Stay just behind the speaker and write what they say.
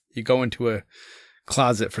You go into a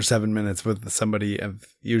closet for 7 minutes with somebody of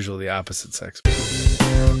usually the opposite sex.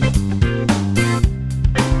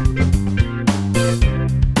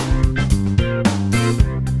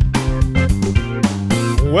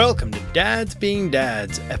 Welcome to Dads Being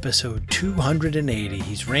Dads, episode 280.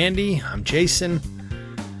 He's Randy, I'm Jason,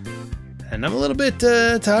 and I'm a little bit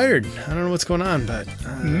tired. I don't know what's going on, but...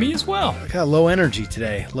 Me as well. I got low energy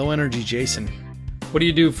today. Low energy Jason. What do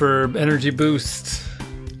you do for energy boost?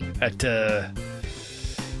 At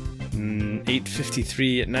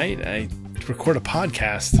 8:53 at night, I record a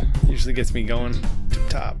podcast. Usually gets me going to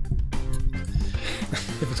top.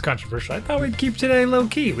 If it's controversial, I thought we'd keep today low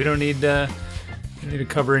key. We don't need to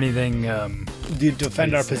cover anything. To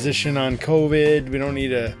defend our position on COVID. We don't need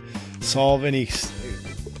to solve any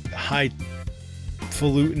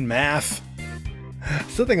highfalutin math. I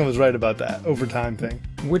still think I was right about that overtime thing.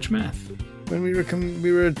 Which math? When we were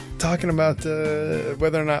talking about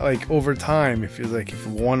whether or not, like, over time, if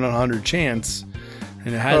 1 in 100 chance,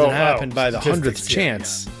 and it hasn't happened by the 100th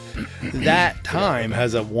chance, that time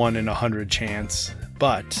has a 1 in 100 chance.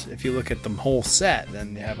 But if you look at the whole set,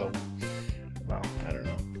 then you have I don't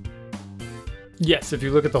know. Yes, if you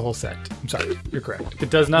look at the whole set. I'm sorry, you're correct. It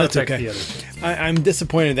does not affect the other two. I'm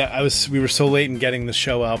disappointed that we were so late in getting the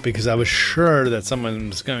show out, because I was sure that someone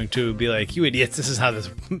was going to be like, "You idiots! This is how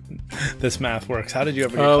this math works. How did you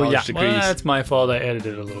ever get college degrees?" Well, that's my fault. I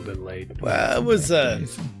edited a little bit late. Well, it was a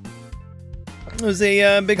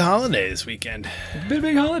big holiday this weekend. It's been a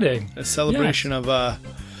big holiday. A celebration of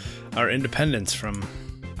our independence from...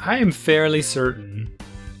 I am fairly certain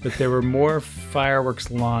that there were more fireworks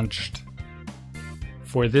launched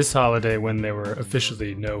for this holiday, when there were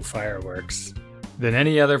officially no fireworks, than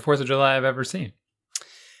any other 4th of July I've ever seen.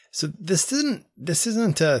 So this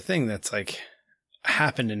isn't a thing that's like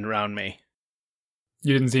happened around me.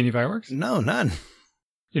 You didn't see any fireworks? No, none.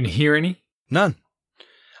 You didn't hear any? None.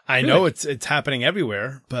 I Really? know it's happening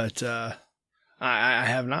everywhere, but I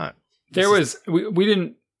have not.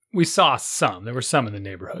 We saw some. There were some in the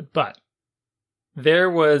neighborhood, but there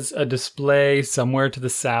was a display somewhere to the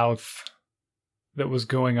south that was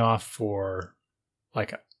going off for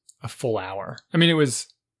like a full hour. I mean, it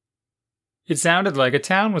sounded like a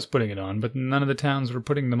town was putting it on, but none of the towns were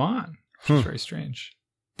putting them on, which is very strange.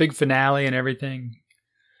 Big finale and everything.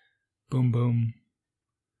 Boom, boom.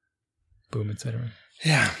 Boom, etc.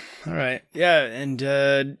 Yeah. All right. Yeah. And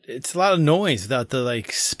it's a lot of noise without the,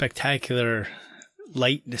 like, spectacular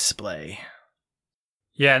light display.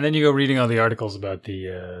 Yeah, and then you go reading all the articles about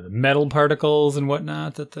the metal particles and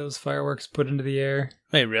whatnot that those fireworks put into the air.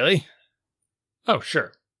 Wait, really? Oh,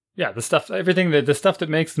 sure. Yeah, the stuff that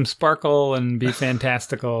makes them sparkle and be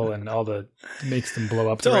fantastical, and makes them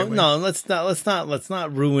blow up. Let's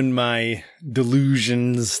not ruin my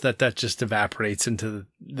delusions that just evaporates into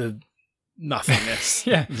the nothingness.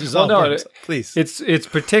 Yeah. Please. It's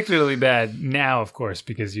particularly bad now, of course,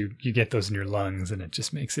 because you get those in your lungs, and it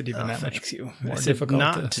just makes it even that much more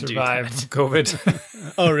difficult to survive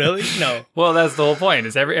COVID. Oh, really? No. Well, that's the whole point.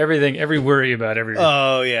 Is every worry about every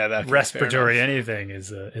that respiratory anything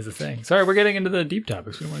is a thing. Sorry, we're getting into the deep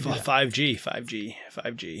topics. We want to do that. 5G.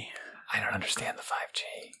 I don't understand the 5G.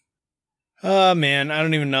 Oh man, I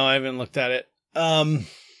don't even know. I haven't looked at it.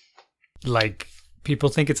 Like, people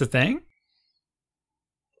think it's a thing?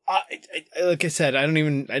 Like I said, I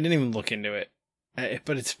didn't even look into it,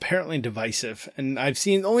 but it's apparently divisive. And I've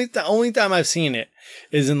seen the only time I've seen it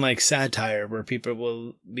is in, like, satire, where people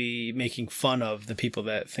will be making fun of the people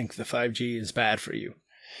that think the 5G is bad for you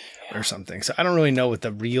or something. So I don't really know what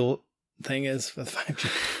the real thing is with 5G.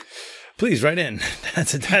 Please write in.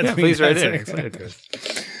 Please write in. Excited to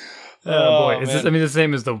it. Oh boy, is this the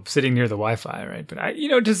same as the sitting near the Wi-Fi, right? But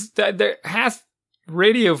there has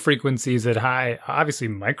radio frequencies at high. Obviously,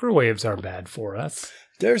 microwaves are bad for us.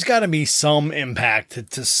 There's got to be some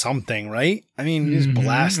impact to something, right? I mean, just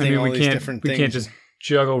blasting all these different things. We can't just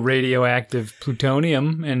juggle radioactive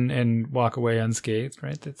plutonium and walk away unscathed,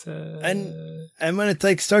 right? That's and when it,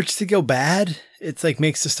 like, starts to go bad, it's like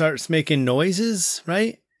starts making noises,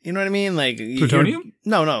 right? You know what I mean? Like plutonium?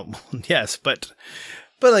 No. Yes, but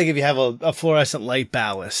like, if you have a fluorescent light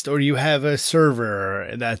ballast, or you have a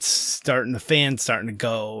server that's the fan's starting to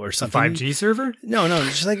go or something. 5G server? No,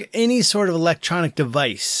 just like any sort of electronic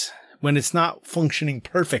device, when it's not functioning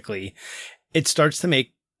perfectly, it starts to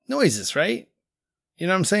make noises, right? You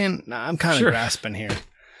know what I'm saying? Nah, I'm kind of grasping here.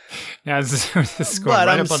 Yeah, this is going but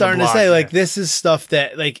right I'm up on starting the to block say, here. like, this is stuff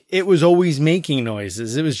that, like, it was always making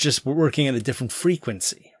noises. It was just working at a different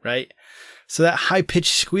frequency, right? So that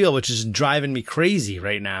high-pitched squeal, which is driving me crazy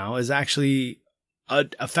right now, is actually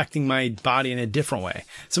affecting my body in a different way.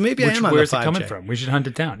 So maybe I am on Where's the 5J. it coming from? We should hunt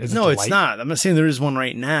it down. Is No, it it's not. I'm not saying there is one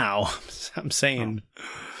right now. I'm saying,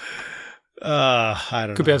 I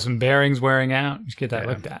don't Could know. have some bearings wearing out. Just get that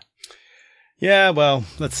looked at. Yeah, well,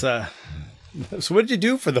 let's. So, what did you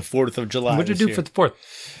do for the 4th of July? What did you do for the 4th?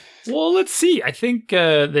 Well, let's see. I think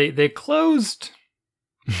they closed.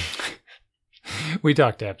 We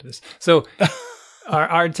talked after this. So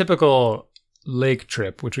our typical lake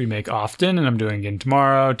trip, which we make often, and I'm doing again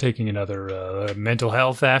tomorrow, taking another mental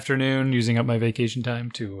health afternoon, using up my vacation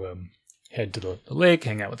time to head to the lake,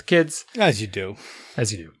 hang out with the kids. As you do.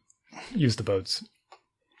 As you do. Use the boats.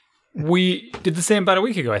 We did the same about a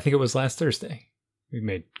week ago. I think it was last Thursday. We've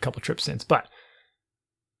made a couple trips since. But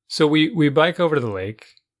so we bike over to the lake.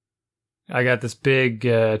 I got this big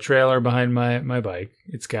trailer behind my bike.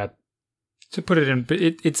 It's got, to put it in,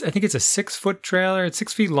 it's I think it's a 6-foot trailer. It's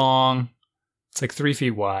 6 feet long. It's like 3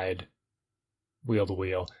 feet wide, wheel to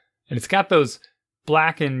wheel. And it's got those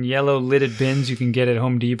black and yellow lidded bins you can get at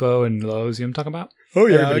Home Depot and Lowe's. You know what I'm talking about? Oh,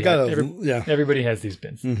 yeah. Everybody has these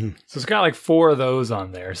bins. Mm-hmm. So it's got like 4 of those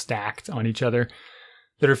on there stacked on each other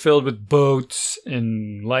that are filled with boats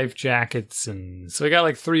and life jackets. And so I got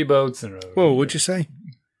like 3 boats. And Whoa, what'd you say?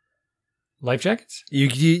 Life jackets?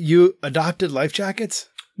 You adopted life jackets?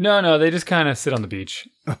 No, they just kind of sit on the beach.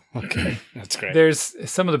 Oh, okay. That's great. There's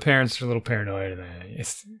some of the parents are a little paranoid, and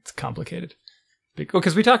it's complicated.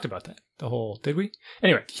 Because we talked about that. Did we?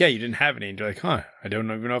 Anyway. Yeah, you didn't have any. And you're like, I don't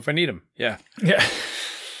even know if I need them. Yeah. Yeah.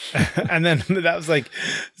 And then that was like,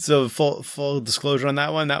 so full disclosure on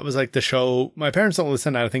that one. That was like the show. My parents don't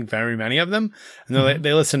listen to, I think, very many of them. And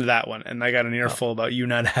they listen to that one. And I got an earful about you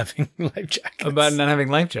not having life jackets. About not having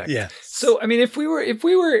life jackets. Yeah. So, I mean, if we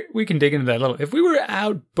were, we can dig into that a little. If we were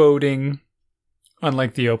out boating on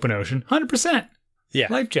like the open ocean, 100%. Yeah.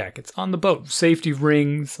 Life jackets on the boat, safety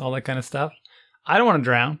rings, all that kind of stuff. I don't want to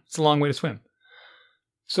drown. It's a long way to swim.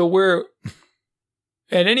 So we're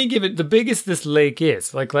at any given, the biggest this lake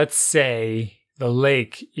is, like let's say the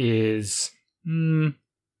lake is, I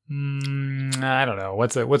don't know.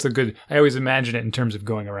 What's a good, I always imagine it in terms of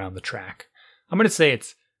going around the track. I'm going to say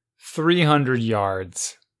it's 300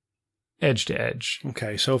 yards edge to edge.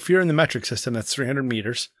 Okay. So if you're in the metric system, that's 300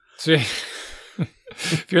 meters. So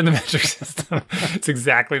if you're in the metric system, it's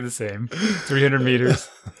exactly the same. 300 meters.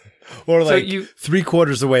 Or like so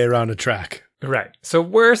 3/4 the way around a track. Right. So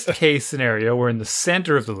worst case scenario, we're in the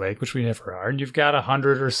center of the lake, which we never are, and you've got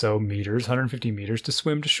 100 or so meters, 150 meters to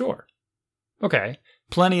swim to shore. Okay.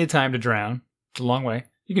 Plenty of time to drown. It's a long way.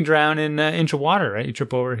 You can drown in an inch of water, right? You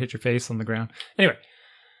trip over, hit your face on the ground. Anyway,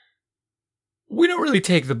 we don't really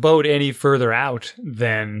take the boat any further out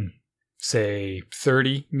than, say,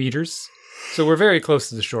 30 meters. So we're very close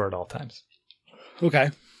to the shore at all times.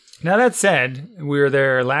 Okay. Now, that said, we were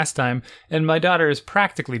there last time, and my daughter is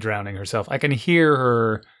practically drowning herself. I can hear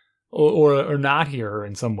her, or not hear her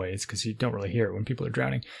in some ways, because you don't really hear it when people are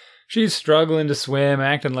drowning. She's struggling to swim,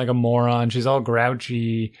 acting like a moron. She's all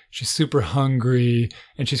grouchy. She's super hungry,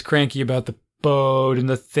 and she's cranky about the boat and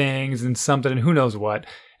the things and something and who knows what.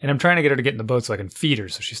 And I'm trying to get her to get in the boat so I can feed her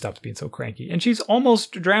so she stops being so cranky. And she's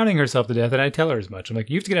almost drowning herself to death, and I tell her as much. I'm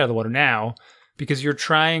like, you have to get out of the water now, because you're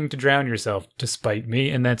trying to drown yourself to spite me,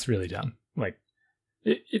 and that's really dumb. Like,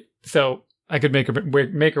 so I could make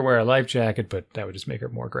her wear a life jacket, but that would just make her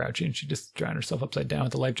more grouchy, and she'd just drown herself upside down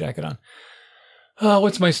with the life jacket on. Oh,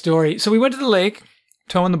 what's my story? So we went to the lake,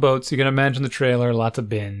 towing the boats. You can imagine the trailer, lots of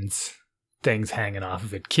bins, things hanging off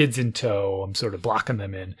of it, kids in tow. I'm sort of blocking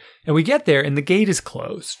them in. And we get there, and the gate is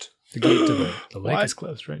closed. The gate to the lake What? is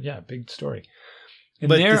closed, right? Yeah, big story. And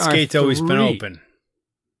But there this are gate's always been 3. open.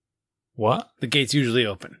 What? The gate's usually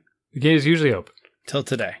open. The gate is usually open. Till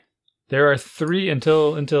today. There are 3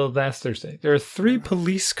 until last Thursday. There are 3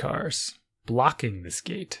 police cars blocking this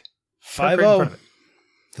gate. Right in front 5-0. of it.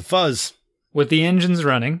 The fuzz. With the engines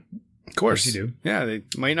running. Of course. you do. Yeah, they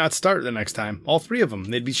might not start the next time. All 3 of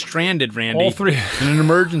them. They'd be stranded, Randy. All 3. In an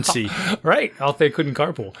emergency. Right. They couldn't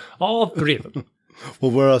carpool. All 3 of them.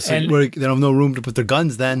 Well, where else? And- They don't have no room to put their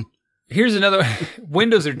guns then. Here's another.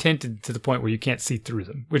 Windows are tinted to the point where you can't see through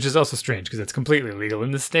them, which is also strange because it's completely illegal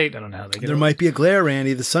in the state. I don't know how they get There away. might be a glare,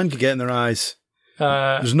 Randy. The sun could get in their eyes.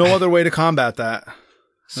 Uh, There's no other way to combat that.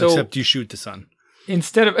 so Except you shoot the sun.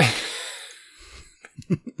 instead of.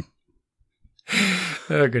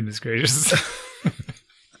 Oh, goodness gracious.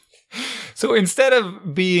 So instead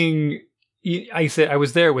of being. I said I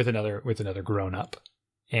was there with another grown up,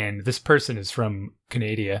 and this person is from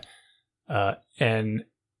Canada, and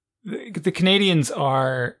the Canadians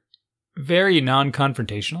are very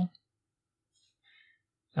non-confrontational.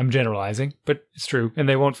 I'm generalizing, but it's true, and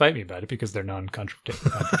they won't fight me about it because they're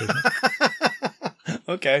non-confrontational.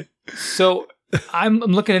 Okay. So I'm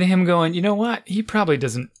looking at him going, you know what? He probably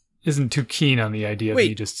isn't too keen on the idea of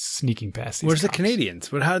me just sneaking past these Where's cops. the Canadians?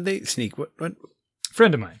 How did they sneak? What?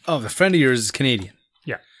 Friend of mine. Oh, the friend of yours is Canadian.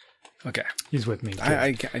 Yeah. Okay. He's with me.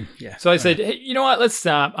 Yeah. So I said, hey, you know what? Let's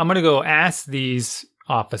stop. I'm going to go ask these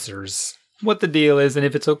officers what the deal is and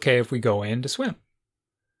if it's okay if we go in to swim.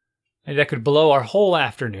 And that could blow our whole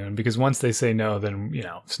afternoon because once they say no, then,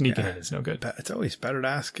 sneaking in is no good. It's always better to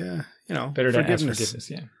ask, better forgiveness. to ask forgiveness,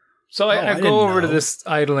 yeah. So I go over to this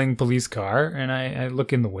idling police car and I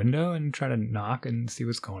look in the window and try to knock and see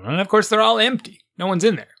what's going on. And of course, they're all empty. No one's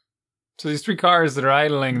in there. So these 3 cars that are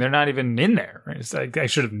idling, they're not even in there. Right? It's like, I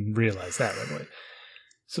should have realized that right away.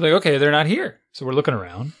 So okay, they're not here. So we're looking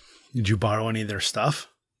around. Did you borrow any of their stuff?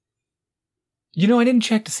 I didn't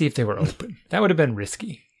check to see if they were open. That would have been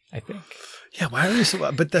risky, I think. Yeah, why are we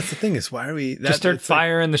so... But that's the thing is, why are we... Just start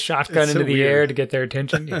firing the shotgun into the air to get their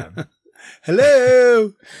attention? Yeah.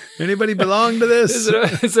 Hello? Anybody belong to this?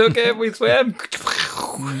 Is it okay if we swim?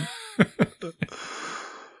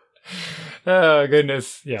 Oh,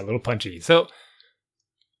 goodness. Yeah, a little punchy. So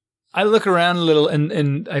I look around a little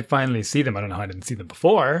and I finally see them. I don't know how I didn't see them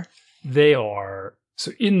before. They are...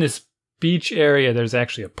 So in this beach area, there's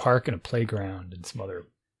actually a park and a playground and some other...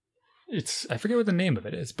 I forget what the name of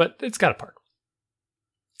it is, but it's got a park.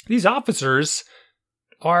 These officers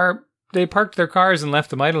they parked their cars and left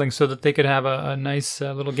them idling so that they could have a nice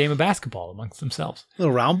little game of basketball amongst themselves.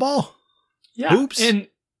 Little round ball? Yeah. Hoops? And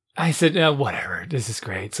I said, whatever, this is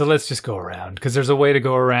great. So let's just go around because there's a way to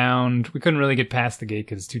go around. We couldn't really get past the gate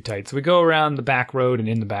because it's too tight. So we go around the back road and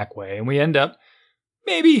in the back way. And we end up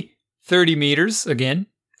maybe 30 meters again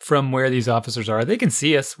from where these officers are. They can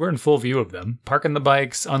see us. We're in full view of them, parking the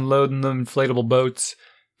bikes, unloading the inflatable boats,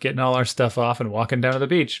 getting all our stuff off and walking down to the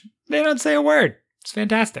beach. They don't say a word. It's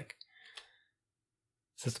fantastic.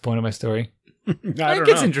 Is this the point of my story?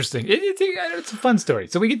 It's interesting. It's a fun story.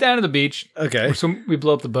 So we get down to the beach. Okay. We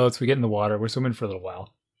blow up the boats. We get in the water. We're swimming for a little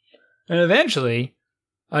while. And eventually,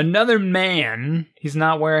 another man, he's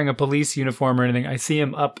not wearing a police uniform or anything. I see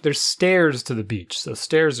him up. There's stairs to the beach. So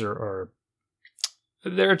stairs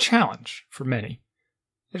they're a challenge for many.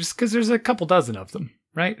 Just because there's a couple dozen of them,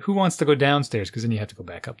 right? Who wants to go downstairs? Because then you have to go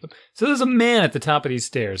back up them. So there's a man at the top of these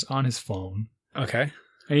stairs on his phone. Okay.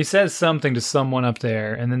 And he says something to someone up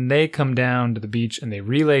there, and then they come down to the beach and they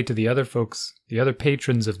relay to the other folks, the other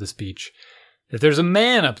patrons of this beach, that there's a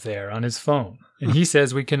man up there on his phone. And he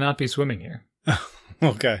says we cannot be swimming here.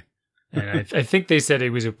 Okay. And I think they said he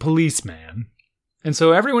was a policeman. And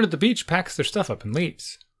so everyone at the beach packs their stuff up and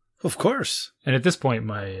leaves. Of course. And at this point,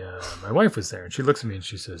 my wife was there, and she looks at me and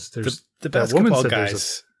she says, "There's the basketball woman said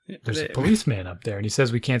guys. There's a policeman up there, and he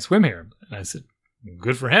says we can't swim here." And I said,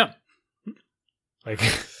 "Good for him." Like,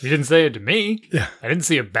 he didn't say it to me. Yeah. I didn't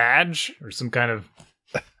see a badge or some kind of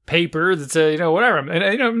paper that said, whatever.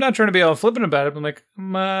 And I'm not trying to be all flippant about it. But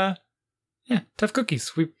I'm like, tough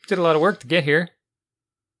cookies. We did a lot of work to get here.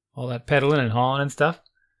 All that pedaling and hauling and stuff.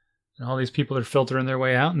 And all these people are filtering their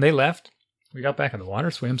way out, and they left. We got back in the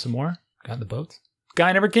water, swam some more, got in the boats.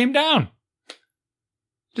 Guy never came down.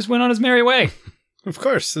 Just went on his merry way. Of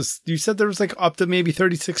course. You said there was up to maybe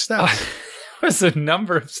 36 steps. Was a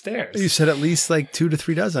number of stairs. You said at least 2 to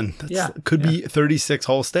 3 dozen. Could be 36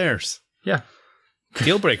 whole stairs. Yeah.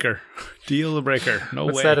 Deal breaker. No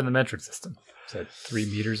What's way. that in the metric system? Is that 3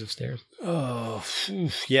 meters of stairs? Oh,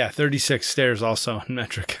 yeah. 36 stairs also in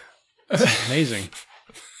metric. That's amazing.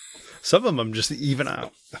 Some of them just even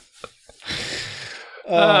out.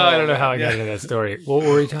 I don't know how I got into that story. What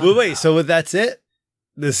were we talking about? Wait, so that's it?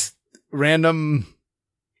 This random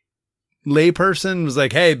layperson was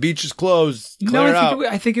like, "Hey, beach is closed. Clear out."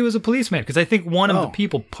 I think it was a policeman because I think one of the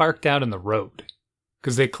people parked out in the road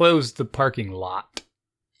because they closed the parking lot.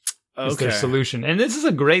 Is their solution. And this is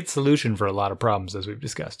a great solution for a lot of problems, as we've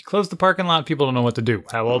discussed. You close the parking lot, people don't know what to do.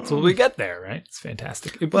 How else will we get there, right? It's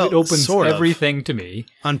fantastic. It opens everything to me.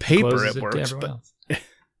 On paper, it works, but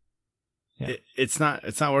yeah. it's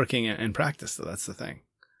not working in practice, though. That's the thing.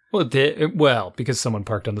 Well, because someone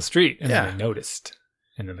parked on the street and then they noticed.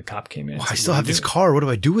 And then the cop came in. I still have this car. What do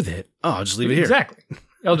I do with it? Oh, I'll just leave it here. Exactly.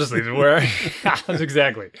 I'll just leave it where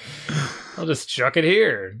exactly. I'll just chuck it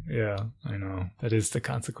here. Yeah, I know. That is the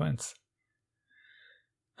consequence.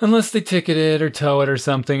 Unless they ticket it or tow it or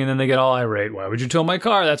something, and then they get all irate. Why would you tow my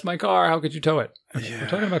car? That's my car. How could you tow it? We're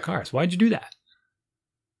talking about cars. Why'd you do that?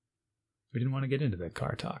 We didn't want to get into that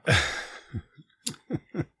car talk.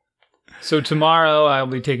 So tomorrow I'll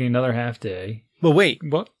be taking another half day. But wait.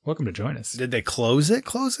 Welcome to join us. Did they close it?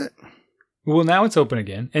 Well, now it's open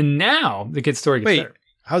again. And now the kid's story gets better.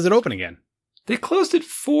 How's it open again? They closed at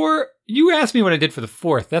 4. You asked me what I did for the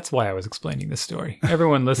 4th. That's why I was explaining this story.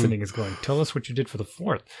 Everyone listening is going, tell us what you did for the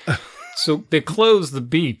 4th. So they closed the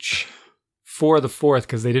beach for the 4th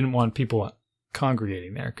because they didn't want people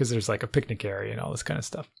congregating there because there's like a picnic area and all this kind of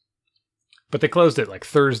stuff. But they closed it like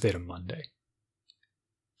Thursday to Monday.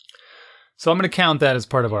 So I'm going to count that as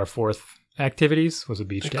part of our 4th activities was a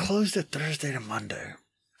beach day. They closed it Thursday to Monday.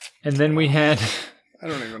 And then we had... I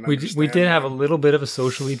don't even understand. We did have a little bit of a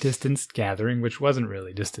socially distanced gathering, which wasn't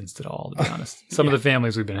really distanced at all, to be honest. Some of the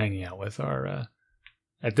families we've been hanging out with are...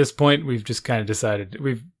 at this point, we've just kind of decided...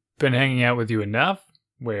 We've been hanging out with you enough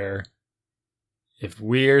where if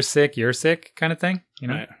we're sick, you're sick kind of thing, you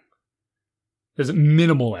know? Right. There's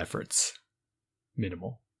minimal efforts.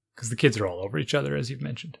 Minimal. Because the kids are all over each other, as you've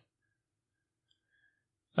mentioned.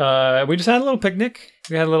 We just had a little picnic.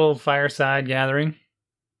 We had a little fireside gathering.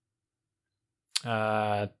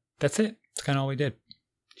 That's it. That's kind of all we did.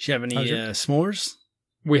 Did you have any s'mores?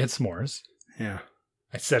 We had s'mores. Yeah.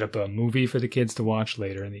 I set up a movie for the kids to watch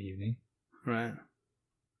later in the evening. Right.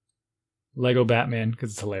 Lego Batman,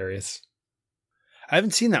 because it's hilarious. I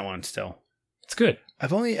haven't seen that one still. It's good.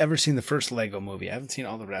 I've only ever seen the first Lego movie. I haven't seen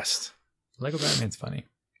all the rest. Lego Batman's funny.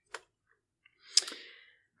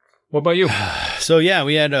 What about you? So yeah,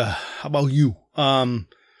 we had how about you?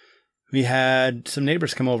 We had some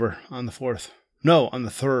neighbors come over on the 4th. No, on the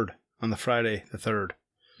 3rd. On the Friday, the 3rd.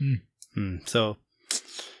 So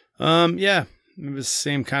yeah, it was the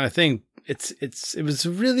same kind of thing. It was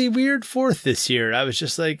a really weird 4th this year. I was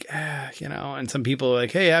just like, you know, and some people were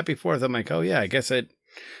like, hey, happy 4th. I'm like, oh yeah, I guess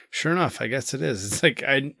sure enough, I guess it is. It's like,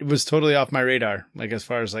 it was totally off my radar. Like as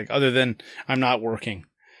far as like, other than I'm not working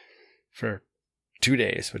for 2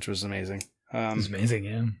 days, which was amazing. It was amazing,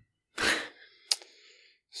 yeah.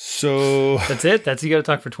 So that's it. You got to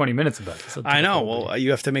talk for 20 minutes about this. I know. Well,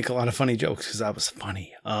 you have to make a lot of funny jokes because that was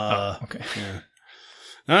funny. Okay. Yeah.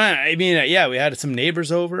 No, I mean, yeah, we had some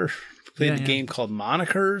neighbors over. We played a game called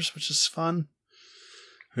Monikers, which is fun.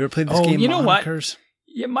 Have you ever played this game? You know Monikers? What?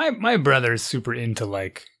 Yeah, my brother is super into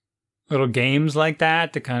like little games like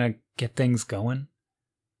that to kind of get things going.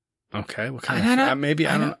 Okay, what kind of? Maybe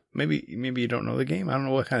I don't. Maybe you don't know the game. I don't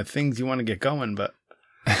know what kind of things you want to get going, but.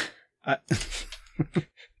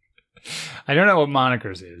 I don't know what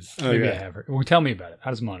Monikers is. Maybe I have heard. Well, tell me about it. How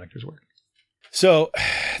does Monikers work? So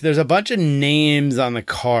there's a bunch of names on the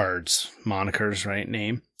cards. Monikers, right?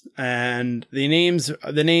 Name. And the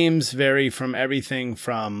names vary from everything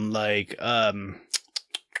from like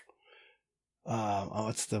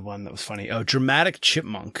what's the one that was funny? Oh, Dramatic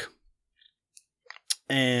Chipmunk.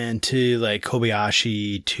 And to like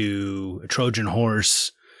Kobayashi, to Trojan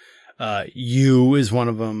Horse. You is one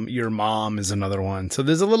of them. Your mom is another one. So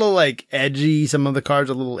there's a little like edgy. Some of the cards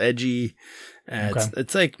are a little edgy.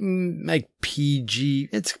 It's like PG.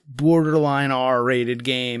 It's borderline R-rated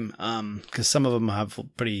game. Because some of them have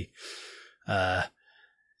pretty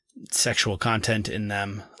sexual content in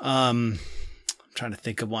them. I'm trying to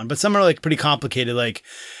think of one, but some are like pretty complicated. Like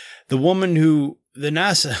the woman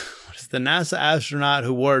the NASA astronaut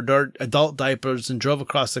who wore adult diapers and drove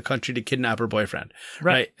across the country to kidnap her boyfriend.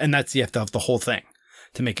 Right. And that's, you have to have the whole thing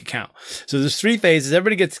to make it count. So there's 3 phases.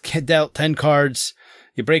 Everybody gets dealt 10 cards.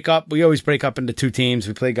 You break up. We always break up into 2 teams.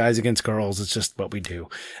 We play guys against girls. It's just what we do.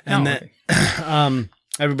 And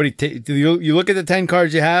everybody, you look at the 10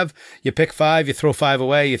 cards you have, you pick 5, you throw 5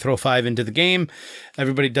 away, you throw 5 into the game.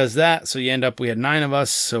 Everybody does that. So you end up, we had 9 of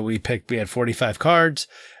us. So we had 45 cards.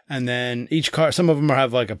 And then each card, some of them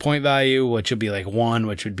have like a point value, which would be like 1,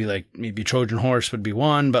 which would be like maybe Trojan Horse would be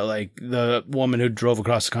 1, but like the woman who drove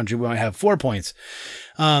across the country might have 4 points.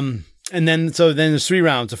 And then there's 3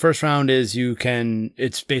 rounds. The first round is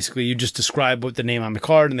it's basically you just describe what the name on the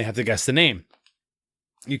card and they have to guess the name.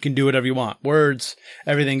 You can do whatever you want. Words,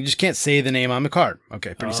 everything. You just can't say the name on the card.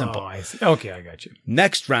 Okay, pretty simple. I see. Okay, I got you.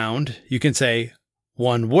 Next round, you can say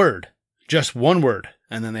 1 word. Just 1 word.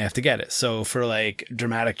 And then they have to get it. So for like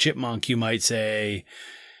Dramatic Chipmunk, you might say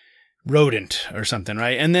rodent or something,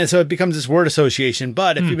 right? And then so it becomes this word association.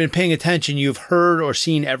 But if you've been paying attention, you've heard or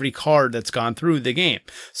seen every card that's gone through the game.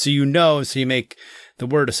 So you make the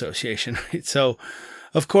word association, right? So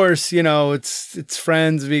of course, you know, it's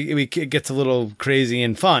friends. It gets a little crazy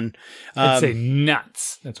and fun. I'd say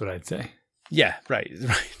nuts. That's what I'd say. Yeah, right.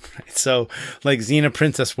 So like Xena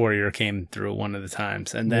Princess Warrior came through one of the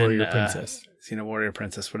times. And then Warrior Princess. Xena Warrior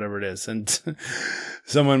Princess, whatever it is. And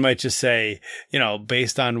someone might just say, you know,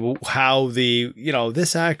 based on how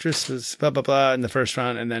this actress was blah, blah, blah in the first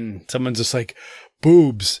round. And then someone's just like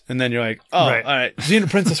boobs. And then you're like, oh, right. All right. Xena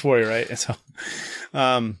Princess Warrior, right? And so,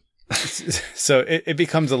 So it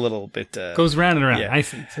becomes a little bit Goes round and around. yeah. I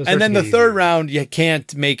see. So it and starts then to the get third easier. round, you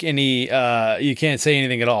can't make any, you can't say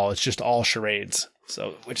anything at all. It's just all charades.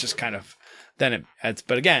 So, which is kind of, then it adds,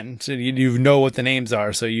 but again, so you know what the names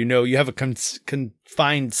are. So, you have a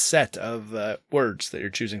confined set of words that you're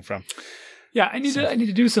choosing from. Yeah, I need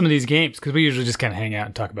to do some of these games because we usually just kind of hang out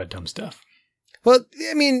and talk about dumb stuff. Well,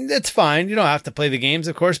 I mean, that's fine. You don't have to play the games,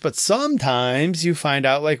 of course, but sometimes you find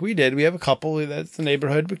out like we did. We have a couple that's the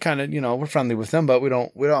neighborhood. We kind of, we're friendly with them, but we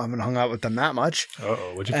haven't hung out with them that much.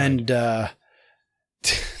 Uh-oh, what'd you find? And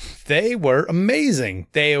they were amazing.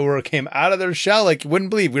 They came out of their shell like you wouldn't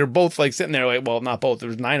believe. We were both like sitting there like, well, not both. There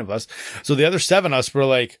was 9 of us. So the other 7 of us were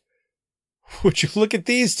like, would you look at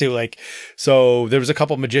these two? Like, so there was a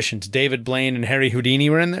couple magicians, David Blaine and Harry Houdini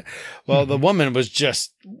were in there. Well, the woman was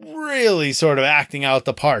just really sort of acting out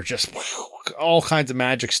the part, just all kinds of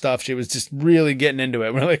magic stuff. She was just really getting into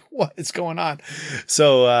it. We're like, what is going on?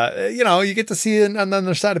 So, you get to see on the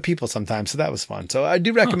other side of people sometimes. So that was fun. So I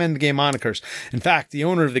do recommend the game Monikers. In fact, the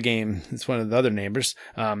owner of the game, it's one of the other neighbors.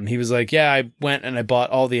 He was like, yeah, I went and I bought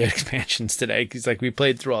all the expansions today. He's like, we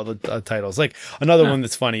played through all the titles. Like another one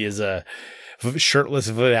that's funny is, shirtless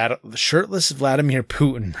Vladimir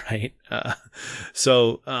Putin, right?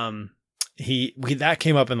 That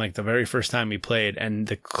came up in like the very first time we played, and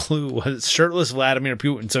the clue was shirtless Vladimir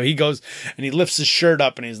Putin. So he goes and he lifts his shirt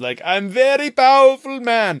up and he's like, "I'm very powerful,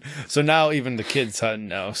 man." So now even the kids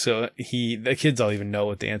know. So the kids all even know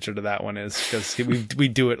what the answer to that one is because we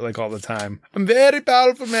do it like all the time. I'm very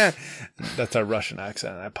powerful, man. That's our Russian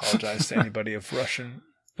accent. I apologize to anybody of Russian.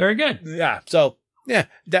 Very good. Yeah. So. Yeah,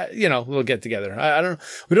 that we'll get together. I don't.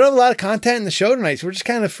 We don't have a lot of content in the show tonight, so we're just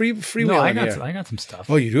kind of freewheeling No, I here. got some stuff.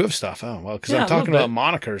 Oh, you do have stuff. Oh, well, because Yeah, I'm a talking little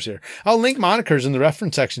about monikers here. I'll link monikers in the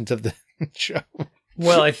reference sections of the show.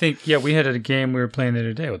 Well, I think we had a game we were playing the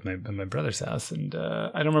other day with my brother's house, and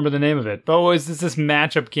I don't remember the name of it. But it's this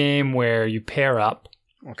matchup game where you pair up.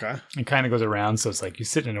 Okay. And kind of goes around, so it's like you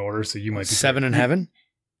sit in order. So you might be 7 in heaven.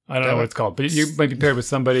 I don't know what it's called, but you might be paired with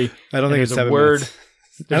somebody. I don't think it's 7 a word. Minutes.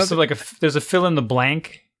 There's a fill in the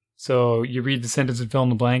blank. So you read the sentence and fill in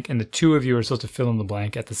the blank, and the 2 of you are supposed to fill in the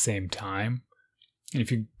blank at the same time. And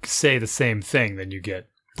if you say the same thing, then you get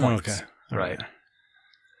points. Okay. Right.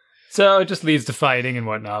 So it just leads to fighting and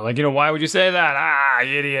whatnot. Like, why would you say that? Ah,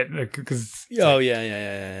 you idiot.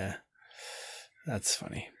 Yeah. That's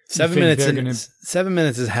funny. 7 minutes. 7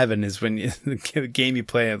 minutes is heaven. Is when the game you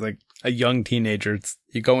play as like a young teenager.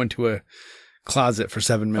 You go into a closet for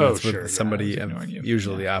 7 minutes with somebody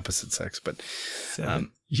usually the opposite sex, but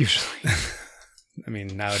usually. I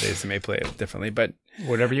mean, nowadays they may play it differently, but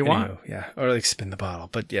whatever you want. Yeah, or like spin the bottle.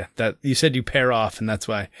 But yeah, that you said you pair off, and that's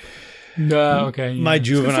why. No, okay. My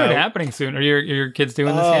juvenile. It's gonna start happening soon. Are your kids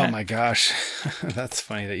doing this yet? Oh my gosh, that's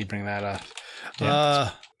funny that you bring that up. Yeah,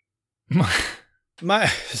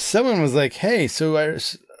 someone was like, "Hey, so I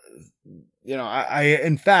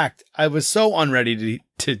in fact, I was so unready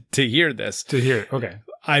to hear this. Okay.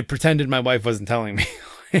 I pretended my wife wasn't telling me.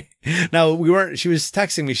 Now we weren't. She was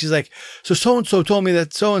texting me. She's like, "So and so told me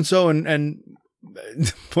that so and so and."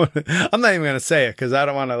 I'm not even gonna say it because I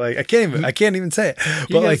don't want to I can't even say it.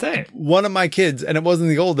 But like one of my kids, and it wasn't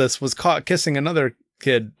the oldest, was caught kissing another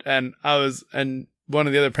kid, and one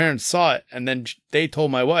of the other parents saw it, and then they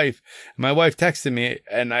told my wife. My wife texted me,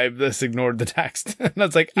 and I just ignored the text. And I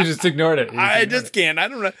was like, "You just ignored it." I just can't. I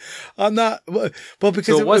don't know. I'm not. Well,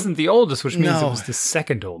 because it wasn't the oldest, which means it was the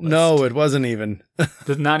second oldest. No, it wasn't even.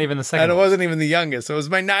 Not even the second. And it wasn't even the youngest. It was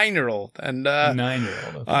my 9-year-old. And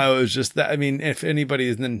 9-year-old. Okay. I was just that. I mean, if any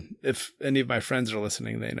of my friends are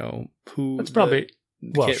listening, they know who. It's probably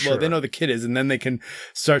kid, sure. Well, they know the kid is, and then they can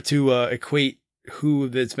start to equate who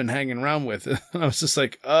that's been hanging around with. I was just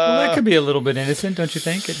like, well, that could be a little bit innocent, don't you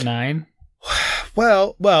think? At 9.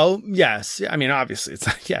 Well, yes. I mean, obviously, it's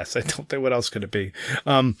like, yes. I don't think what else could it be.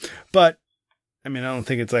 But I mean, I don't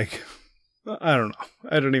think it's like. I don't know.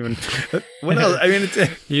 I don't even. What else? I mean,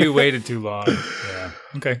 you waited too long. Yeah.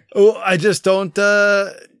 Okay. Oh, I just don't.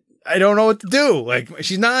 I don't know what to do. Like,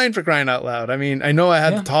 she's 9 for crying out loud. I mean, I know I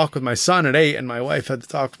had to talk with my son at 8, and my wife had to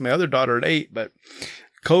talk with my other daughter at 8, but.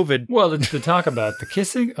 COVID. Well, to talk about the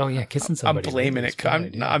kissing. Oh yeah, kissing somebody. I'm blaming it. I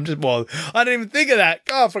didn't even think of that.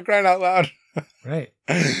 Oh, for crying out loud. Right.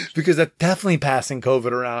 Because that's definitely passing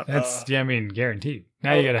COVID around. That's I mean, guaranteed.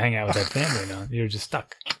 Now you got to hang out with that family now. You're just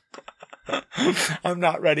stuck. I'm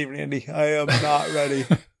not ready, Randy. I am not ready.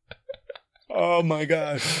 Oh my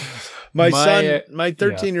gosh. My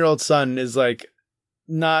 13-year-old son is like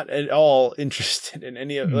not at all interested in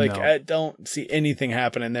any of I don't see anything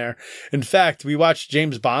happening there. In fact, we watched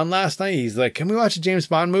James Bond last night. He's like, "Can we watch a James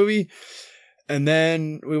Bond movie?" And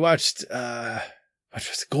then we watched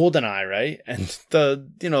just GoldenEye, right?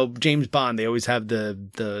 And James Bond, they always have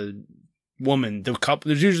the woman, the couple.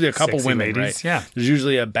 There's usually a couple Sexy women, ladies, right? yeah. There's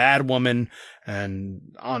usually a bad woman, and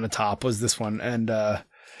on the top was this one, and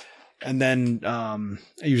then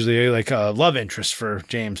usually like a love interest for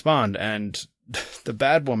James Bond, and the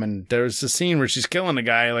bad woman. There's a scene where she's killing a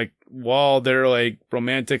guy like while they're like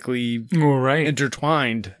romantically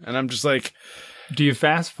intertwined, and I'm just like, do you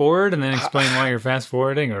fast forward and then explain why you're fast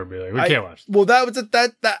forwarding, or be like, we can't watch? Well, that was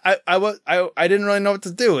I didn't really know what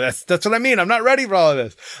to do. That's what I mean. I'm not ready for all of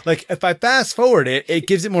this. Like if I fast forward it, it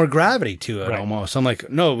gives it more gravity to it almost. I'm like,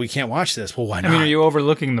 no, we can't watch this. Well, why not? I mean, are you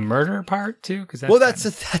overlooking the murder part too? Because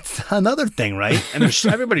that's another thing, right? And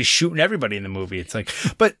everybody's shooting everybody in the movie. It's like,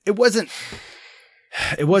 but it wasn't.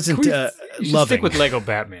 It wasn't loving. Stick with Lego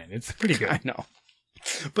Batman. It's pretty good. I know.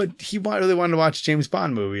 But he really wanted to watch a James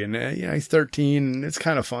Bond movie, and he's 13, and it's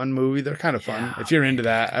kind of fun movie. They're kind of fun if you're into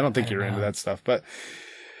that. I don't think you're into that stuff, but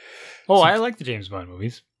I like the James Bond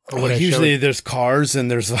movies. Usually there's cars and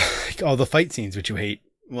there's like all the fight scenes, which you hate.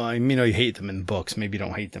 Well, I mean, you hate them in books. Maybe you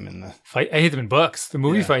don't hate them in the fight. I hate them in books. The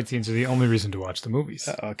movie fight scenes are the only reason to watch the movies.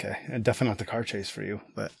 Okay, and definitely not the car chase for you.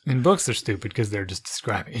 But in books, they're stupid because they're just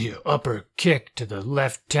describing upper kick to the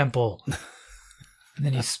left temple, and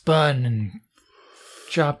then he spun and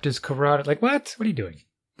chopped his carotid. Like, what? What are you doing?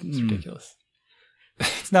 It's ridiculous.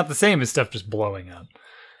 It's not the same as stuff just blowing up.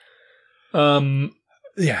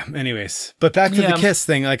 Yeah. Anyways, but back to the kiss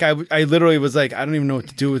thing. Like, I literally was like, I don't even know what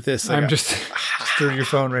to do with this. Like, I'm just threw your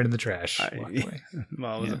phone right in the trash. I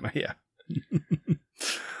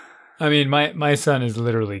mean, my son is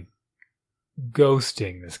literally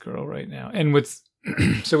ghosting this girl right now, and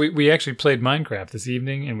so we actually played Minecraft this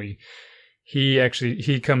evening, and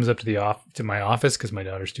he comes up to my office because my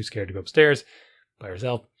daughter's too scared to go upstairs by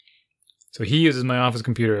herself. So he uses my office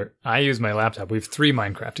computer. I use my laptop. We have 3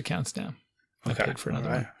 Minecraft accounts now. I paid for another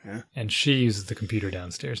one. Yeah. And she uses the computer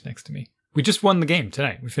downstairs next to me. We just won the game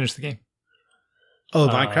tonight. We finished the game. Oh,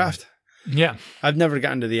 Minecraft? Yeah. I've never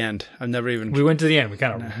gotten to the end. I've never even... We went to the end. We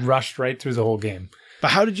kind of rushed right through the whole game.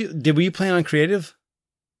 But were you playing on creative?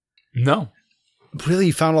 No. Really?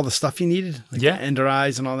 You found all the stuff you needed? Like the Ender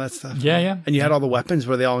Eyes and all that stuff? Yeah. And you had all the weapons?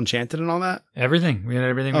 Were they all enchanted and all that? Everything. We had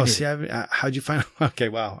everything we needed. See, how'd you find... Okay,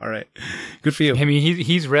 wow. All right. Good for you. I mean,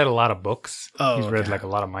 he's read a lot of books. He's read like a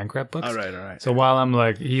lot of Minecraft books. All right. So while I'm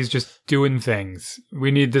like, he's just doing things.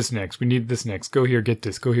 We need this next. We need this next. Go here, get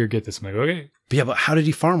this. Go here, get this. I'm like, okay. But how did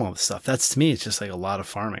he farm all this stuff? That's, to me, it's just like a lot of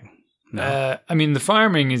farming. No. I mean, the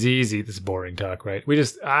farming is easy. This is boring talk, right?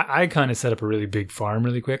 I kind of set up a really big farm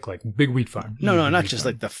really quick, like big wheat farm. No, not just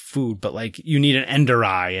farm. Like the food, but like you need an ender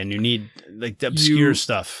eye and you need like the obscure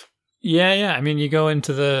stuff. Yeah. I mean, you go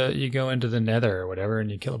into the nether or whatever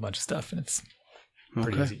and you kill a bunch of stuff and it's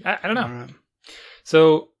pretty easy. I don't know. Right.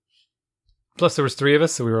 So, plus there was 3 of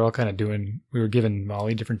us, so we were all kind of we were giving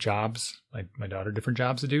Molly different jobs, like my daughter different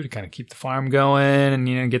jobs to do to kind of keep the farm going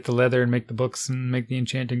and, get the leather and make the books and make the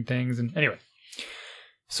enchanting things. And anyway,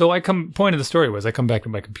 so point of the story was I come back to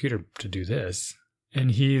my computer to do this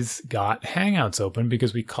and he's got Hangouts open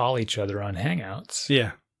because we call each other on Hangouts.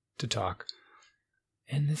 Yeah. To talk.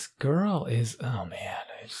 And this girl is, oh man,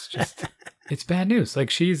 it's just, it's bad news.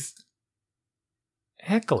 Like she's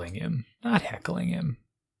not heckling him.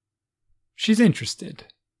 She's interested,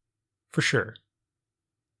 for sure.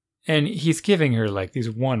 And he's giving her like these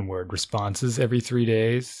 1-word responses every 3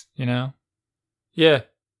 days, Yeah.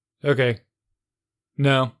 Okay.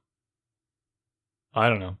 No. I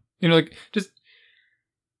don't know. Like just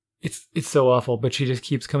it's so awful, but she just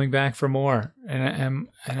keeps coming back for more. And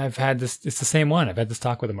I've had this, it's the same one. I've had this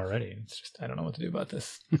talk with him already. It's just, I don't know what to do about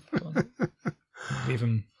this. So, leave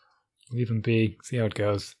him be, see how it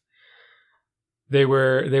goes. They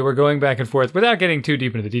were going back and forth without getting too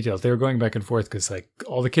deep into the details. They were going back and forth because like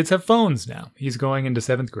all the kids have phones now. He's going into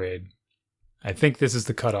 7th grade. I think this is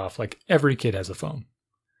the cutoff. Like every kid has a phone.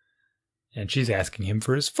 And she's asking him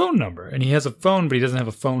for his phone number. And he has a phone, but he doesn't have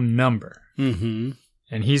a phone number. Mm-hmm.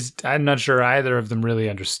 And I'm not sure either of them really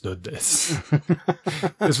understood this.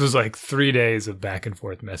 This was like 3 days of back and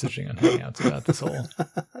forth messaging on Hangouts about this whole...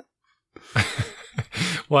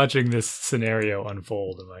 Watching this scenario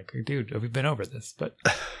unfold. I'm like, dude, have we been over this? But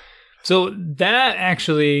so that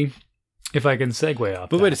actually, if I can segue off.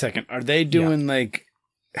 But wait a second. Are they doing like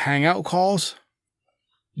Hangout calls?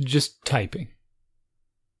 Just typing.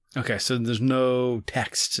 Okay, so there's no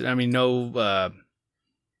text. I mean, no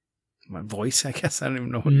my voice, I guess. I don't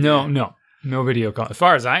even know. No video call. As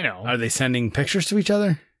far as I know. Are they sending pictures to each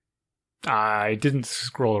other? I didn't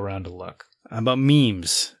scroll around to look. How about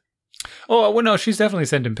memes? Oh, well, no, she's definitely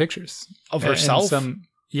sending pictures. Of herself?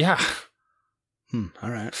 Yeah. All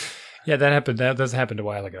right. Yeah, that happened. That does happened a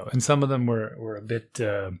while ago, and some of them were a bit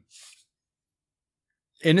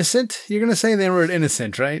innocent. You're gonna say they were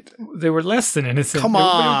innocent, right? They were less than innocent. Come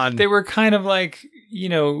on. They were kind of like,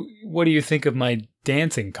 what do you think of my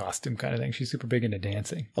dancing costume kind of thing? She's super big into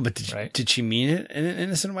dancing. Oh, but did she mean it in an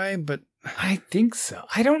innocent way? But I think so.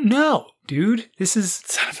 I don't know, dude. This is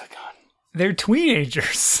son of a gun. They're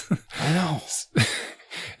teenagers. I know.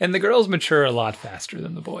 And the girls mature a lot faster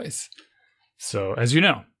than the boys. So, as you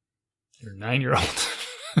know, you're a 9-year-old.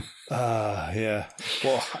 Yeah.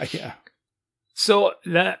 Well, yeah. So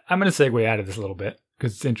that I'm going to segue out of this a little bit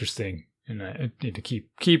because it's interesting, and I need to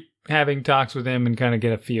keep having talks with him and kind of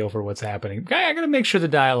get a feel for what's happening. I got to make sure the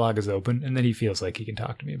dialogue is open, and then he feels like he can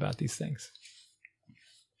talk to me about these things.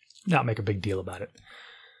 Not make a big deal about it.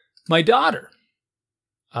 My daughter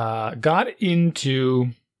got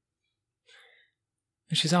into.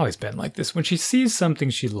 She's always been like this. When she sees something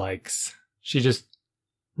she likes, she just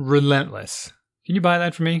relentless. Can you buy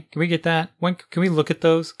that for me? Can we get that? When can we look at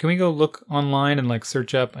those? Can we go look online and like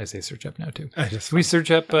search up? I say search up now too. Can we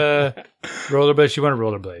search up rollerblades? She wanted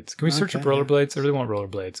rollerblades. Can we search up rollerblades? I really want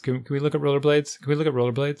rollerblades. Can we look at rollerblades? Can we look at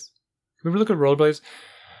rollerblades? Can we look at rollerblades?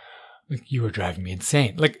 Like, you are driving me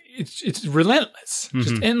insane. Like it's relentless,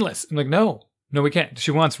 just endless. I'm like, no, we can't.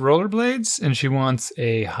 She wants rollerblades and she wants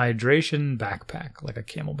a hydration backpack, like a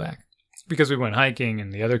Camelback, because we went hiking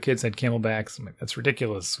and the other kids had Camelbacks. I'm like, that's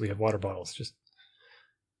ridiculous. We have water bottles, just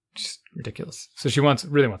ridiculous. So she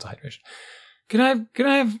really wants a hydration. Can I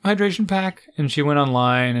have hydration pack? And she went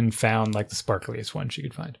online and found like the sparkliest one she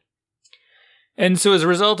could find. And so as a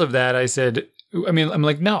result of that, I said, I'm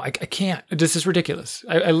like, no, I can't. This is ridiculous.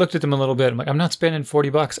 I looked at them a little bit. I'm like, I'm not spending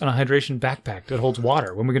 $40 on a hydration backpack that holds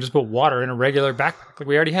water when we can just put water in a regular backpack. Like,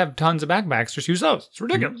 we already have tons of backpacks. Just use those. It's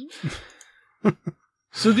ridiculous.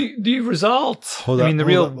 So the result,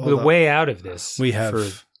 the way out of this. We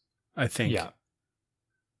have, I think,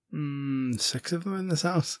 6 of them in this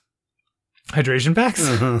house. Hydration packs?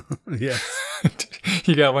 Yeah.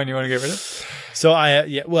 You got one you want to get rid of? So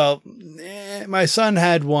my son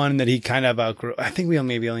had one that he kind of outgrew. I think we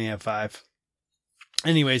maybe only have 5.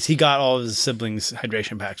 Anyways, he got all of his siblings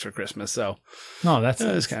hydration packs for Christmas. So it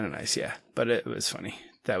was kind of nice. Yeah. But it was funny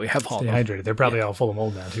that we have all of them. Hydrated. They're probably all full of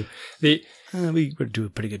mold now too. We would do a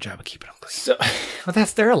pretty good job of keeping them clean. So,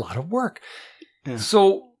 they're a lot of work. Yeah.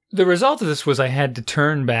 So the result of this was I had to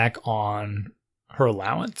turn back on her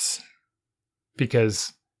allowance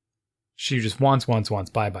because she just wants,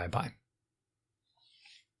 buy.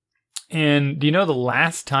 And do you know the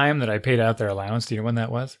last time that I paid out their allowance? Do you know when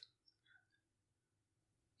that was?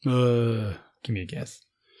 Give me a guess.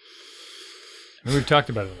 We've talked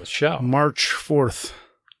about it on the show. March 4th.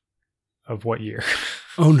 Of what year?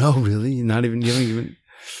 Oh, no, really? You haven't even...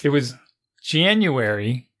 It was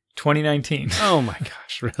January 2019. Oh, my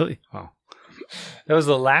gosh. Really? Wow. That was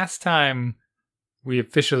the last time we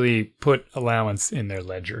officially put allowance in their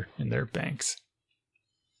ledger, in their banks.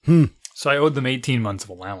 So I owed them 18 months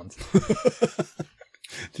of allowance.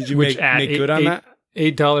 Did you make good on that?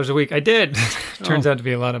 $8 a week. I did. Turns out to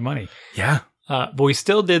be a lot of money. Yeah. But we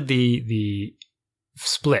still did the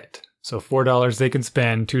split. So $4 they can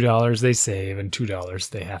spend, $2 they save, and $2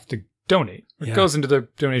 they have to donate. It goes into the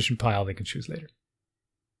donation pile they can choose later.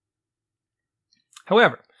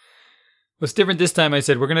 However, what's different this time, I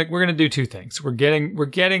said we're gonna do 2 things.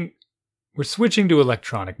 We're switching to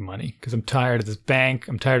electronic money because I'm tired of this bank.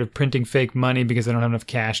 I'm tired of printing fake money because I don't have enough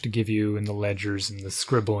cash to give you in the ledgers and the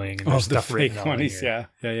scribbling and there's stuff written on it.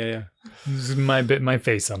 Yeah. This is my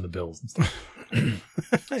face on the bills and stuff.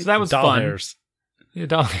 So that was Doll fun. hairs. Yeah,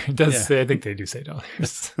 it does say, I think they do say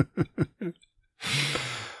dollars.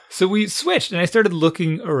 So we switched and I started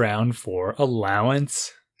looking around for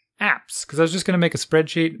allowance apps because I was just going to make a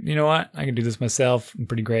spreadsheet. You know what? I can do this myself. I'm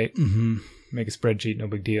pretty great. Make a spreadsheet, no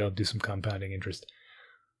big deal. Do some compounding interest.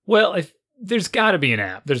 Well, there's got to be an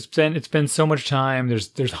app. It's been so much time.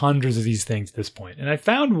 There's hundreds of these things at this point. And I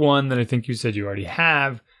found one that I think you said you already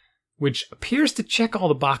have, which appears to check all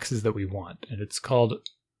the boxes that we want. And it's called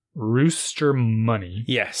Rooster Money.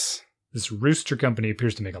 Yes. This Rooster company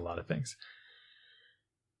appears to make a lot of things.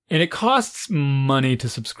 And it costs money to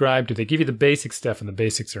subscribe to. They give you the basic stuff, and the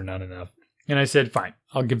basics are not enough. And I said, fine,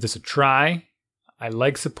 I'll give this a try. I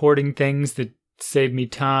like supporting things that save me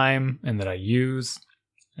time and that I use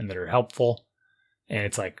and that are helpful. And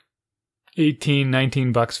it's like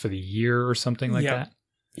 $18-19 for the year or something like that.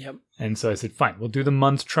 Yep. And so I said, fine, we'll do the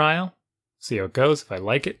month trial. See how it goes. If I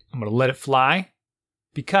like it, I'm going to let it fly.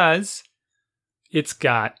 Because it's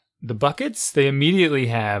got the buckets. They immediately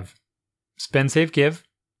have spend, save, give.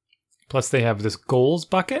 Plus they have this goals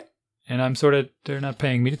bucket. And they're not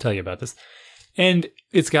paying me to tell you about this. And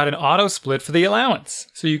it's got an auto split for the allowance.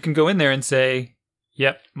 So you can go in there and say,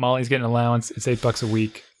 yep, Molly's getting an allowance. It's $8 a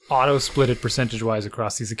week. Auto split it percentage-wise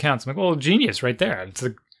across these accounts. I'm like, well, genius right there.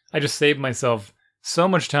 I just saved myself so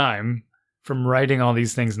much time from writing all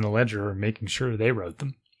these things in the ledger or making sure they wrote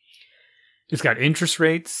them. It's got interest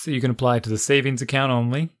rates that you can apply to the savings account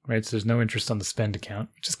only, right? So there's no interest on the spend account,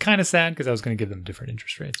 which is kind of sad because I was going to give them different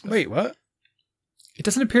interest rates. Wait, what? It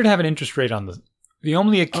doesn't appear to have an interest rate on the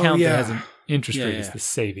only account that has an interest rate is the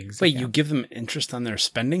savings Wait, account. you give them interest on their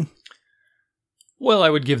spending? Well, I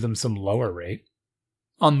would give them some lower rate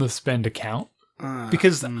on the spend account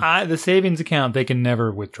because the savings account they can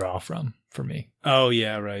never withdraw from for me. Oh,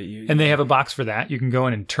 yeah, right. And they have a box for that. You can go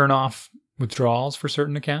in and turn off withdrawals for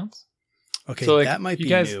certain accounts. Okay, so, that might be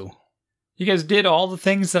new. You guys did all the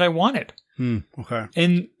things that I wanted. Okay.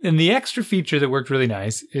 And the extra feature that worked really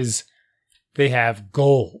nice is they have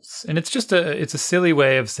goals. And it's a silly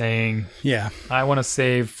way of saying, yeah, I want to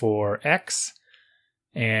save for X.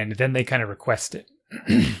 And then they kind of request it.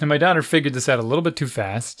 And my daughter figured this out a little bit too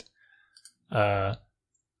fast. And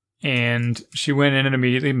she went in and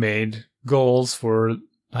immediately made goals for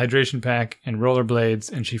hydration pack and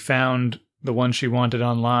rollerblades. And she found the one she wanted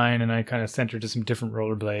online. And I kind of sent her to some different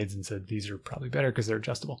rollerblades and said, these are probably better because they're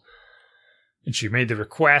adjustable. And she made the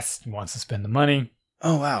request and wants to spend the money.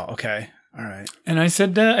 Oh, wow. Okay. All right. And I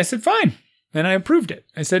said, fine. And I approved it.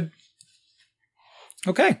 I said,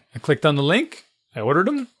 okay. I clicked on the link. I ordered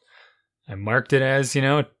them. I marked it as,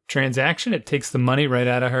 a transaction. It takes the money right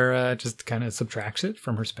out of her, just kind of subtracts it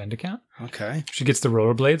from her spend account. Okay. She gets the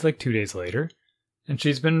rollerblades like 2 days later. And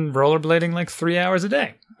she's been rollerblading like 3 hours a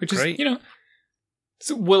day, which Great. is,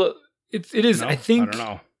 so, well, it is, no, I think. I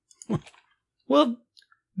don't know. Well,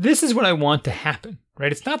 this is what I want to happen,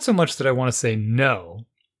 right? It's not so much that I want to say no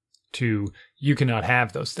to you cannot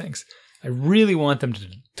have those things. I really want them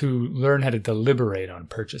to learn how to deliberate on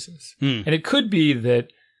purchases. And it could be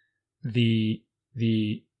that the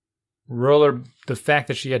fact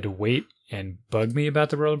that she had to wait and bug me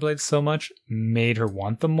about the rollerblades so much made her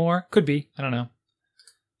want them more. Could be. I don't know.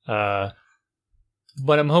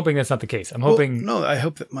 But I'm hoping that's not the case. I'm hoping... Well, no, I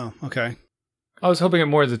hope that... Well, okay. I was hoping it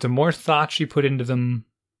more that the more thought she put into them,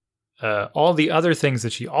 all the other things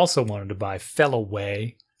that she also wanted to buy fell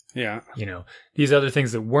away. Yeah. These other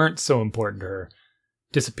things that weren't so important to her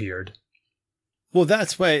disappeared. Well,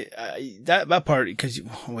 that's why that part, because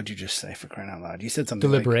what'd you just say, for crying out loud? You said something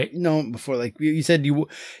deliberate. Before, like you said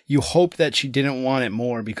you hope that she didn't want it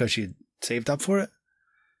more because she had saved up for it.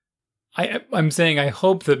 I'm saying I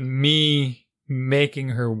hope that me making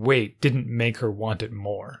her wait didn't make her want it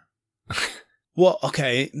more. Well,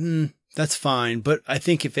 okay, that's fine, but I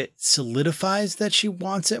think if it solidifies that she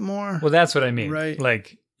wants it more, well, that's what I mean, right?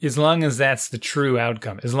 Like, as long as that's the true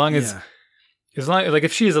outcome, as long like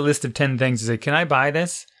if she has a list of 10 things to say, can I buy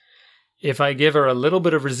this? If I give her a little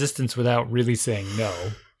bit of resistance without really saying no,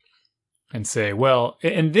 and say, well,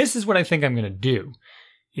 and this is what I think I'm going to do,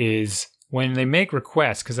 is when they make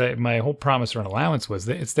requests, because my whole promise or an allowance was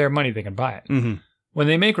that it's their money, they can buy it. Mm-hmm. When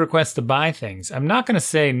they make requests to buy things, I'm not going to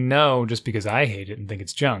say no just because I hate it and think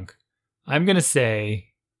it's junk. I'm going to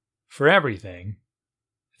say, for everything,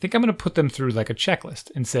 I think I'm going to put them through like a checklist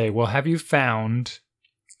and say, well, have you found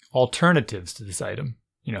alternatives to this item?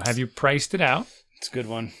 Have you priced it out? It's a good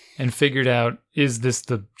one. And figured out, is this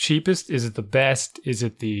the cheapest? Is it the best? Is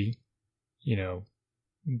it the,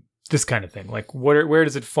 this kind of thing? Like, where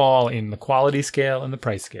does it fall in the quality scale and the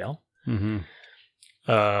price scale? Mm-hmm.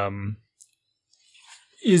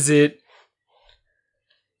 Is it,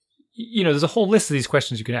 there's a whole list of these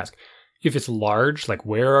questions you can ask. If it's large, like,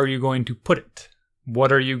 where are you going to put it?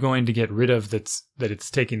 What are you going to get rid of that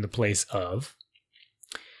it's taking the place of?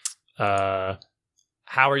 How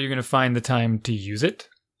are you going to find the time to use it?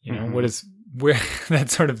 Where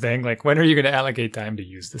that sort of thing. Like, when are you going to allocate time to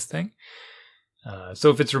use this thing?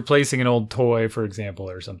 So if it's replacing an old toy, for example,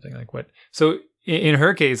 or something like what. So in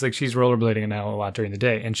her case, like, she's rollerblading now a lot during the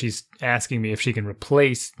day, and she's asking me if she can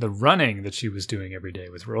replace the running that she was doing every day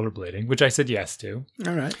with rollerblading, which I said yes to.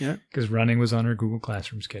 All right, yeah. Because running was on her Google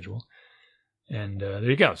Classroom schedule. And there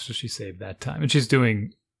you go. So she saved that time. And she's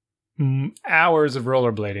doing hours of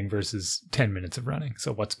rollerblading versus 10 minutes of running.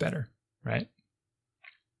 So what's better, right?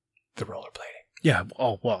 The rollerblading. Yeah.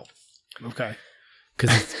 Oh, well. Okay.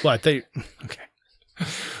 Because well, okay.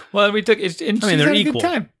 Well, we took it. And they're equal.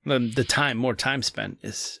 Good time. The time, more time spent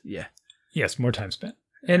is, yeah. Yes, more time spent.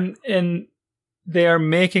 And they are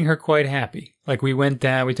making her quite happy. Like, we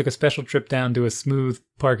took a special trip down to a smooth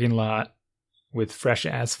parking lot with fresh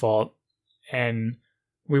asphalt. And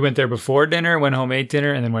we went there before dinner, went home, ate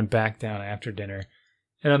dinner, and then went back down after dinner.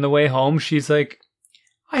 And on the way home, she's like,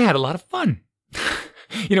 I had a lot of fun.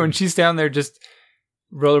 when she's down there just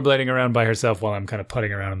rollerblading around by herself while I'm kind of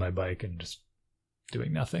putting around on my bike and just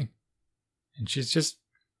doing nothing. And she's just,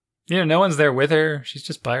 no one's there with her. She's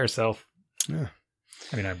just by herself. Yeah.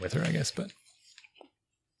 I mean, I'm with her, I guess, but.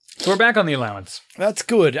 So we're back on the allowance. That's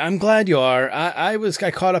good. I'm glad you are. I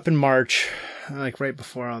caught up in March, like right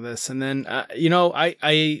before all this. And then,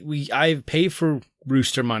 I pay for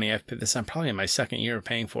Rooster money. I'm probably in my second year of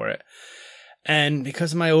paying for it. And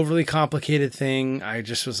because of my overly complicated thing, I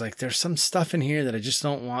just was like, there's some stuff in here that I just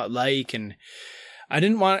don't want, and I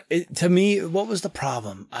didn't want it. To me, what was the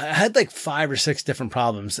problem? I had like 5 or 6 different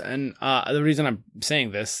problems. And the reason I'm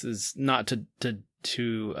saying this is not to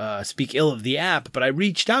speak ill of the app, but I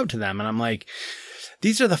reached out to them and I'm like,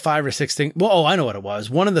 these are the 5 or 6 things. Well, I know what it was.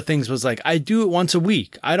 One of the things was like, I do it once a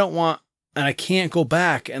week. I don't want, and I can't go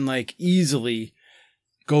back and like easily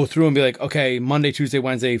go through and be like, okay, Monday, Tuesday,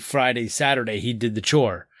 Wednesday, Friday, Saturday, he did the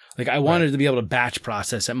chore. Like I wanted to be able to batch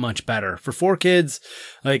process it much better. For 4 kids,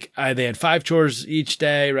 like they had 5 chores each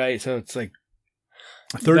day, right? So it's like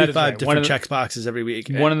 35 different check boxes every week.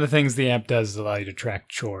 One of the things the app does is allow you to track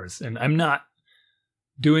chores, and I'm not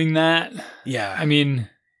doing that. Yeah. I mean,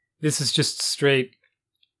 this is just straight.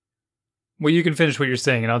 Well, you can finish what you're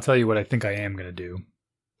saying, and I'll tell you what I think I am going to do.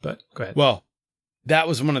 But go ahead. Well, that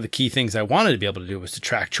was one of the key things I wanted to be able to do, was to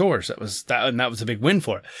track chores. That was a big win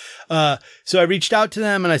for it. So I reached out to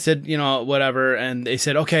them and I said, whatever. And they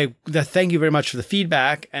said, okay, thank you very much for the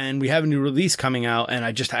feedback. And we have a new release coming out. And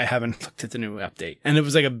I haven't looked at the new update. And it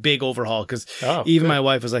was like a big overhaul because even my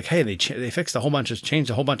wife was like, hey, they fixed changed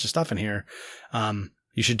a whole bunch of stuff in here.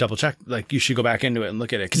 You should double check. Like you should go back into it and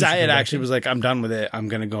look at it. Cause I had actually was like, I'm done with it. I'm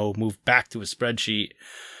going to go move back to a spreadsheet.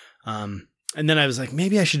 And then I was like,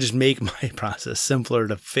 maybe I should just make my process simpler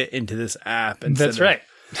to fit into this app. That's right.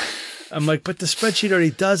 I'm like, but the spreadsheet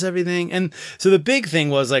already does everything. And so the big thing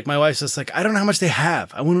was like, my wife's just like, I don't know how much they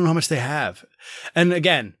have. I want to know how much they have. And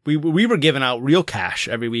again, we were giving out real cash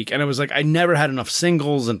every week. And it was like, I never had enough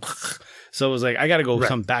singles. And so it was like, I got to go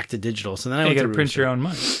come back to digital. So then I went to print your own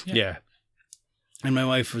money. Yeah. And my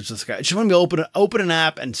wife was just like, I just want to be open an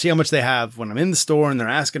app and see how much they have when I'm in the store and they're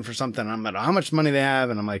asking for something. I'm like, how much money they have.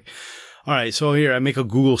 And I'm like, all right, so here I make a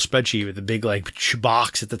Google spreadsheet with a big like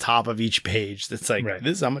box at the top of each page that's like,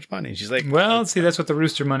 this is how much money. And she's like, well, see, that's what the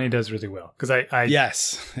Rooster money does really well. Because I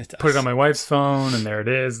put it on my wife's phone and there it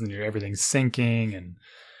is, and everything's syncing and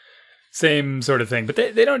same sort of thing. But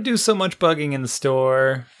they don't do so much bugging in the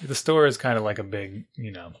store. The store is kind of like a big,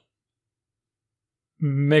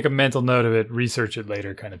 make a mental note of it, research it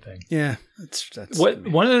later kind of thing. Yeah, that's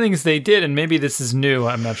one of the things they did, and maybe this is new,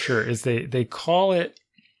 I'm not sure, is they call it.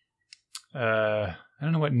 I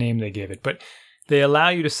don't know what name they gave it, but they allow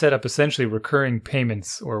you to set up essentially recurring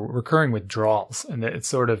payments or recurring withdrawals. And it's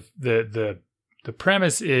sort of the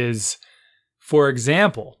premise is, for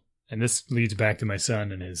example, and this leads back to my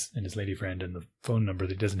son and his lady friend and the phone number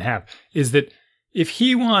that he doesn't have, is that if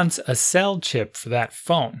he wants a cell chip for that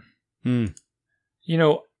phone,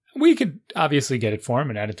 we could obviously get it for him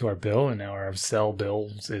and add it to our bill, and now our cell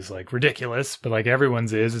bills is like ridiculous, but like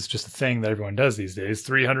everyone's it's just a thing that everyone does these days,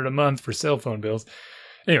 $300 a month for cell phone bills.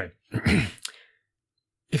 Anyway,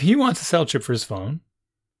 if he wants a cell chip for his phone,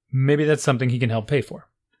 maybe that's something he can help pay for.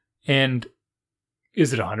 And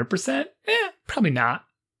is it 100%? Probably not,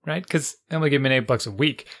 right? Because I'm going to give him $8 a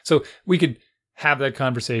week. So we could have that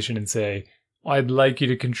conversation and say, I'd like you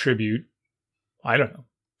to contribute, I don't know,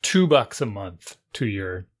 $2 a month to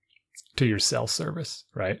your cell service,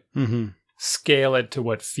 right? Mm-hmm. Scale it to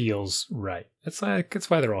what feels right. That's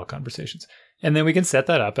why they're all conversations. And then we can set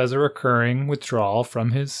that up as a recurring withdrawal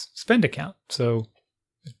from his spend account. So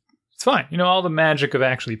it's fine. All the magic of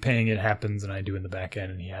actually paying it happens, and I do in the back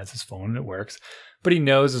end, and he has his phone and it works. But he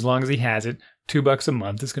knows as long as he has it, $2 a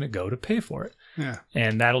month is going to go to pay for it. Yeah.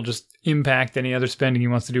 And that'll just impact any other spending he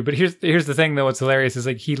wants to do. But here's the thing, though. What's hilarious is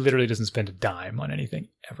like he literally doesn't spend a dime on anything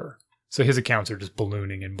ever. So his accounts are just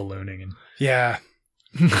ballooning and yeah.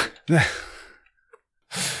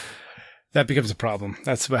 That becomes a problem.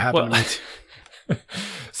 That's what happened.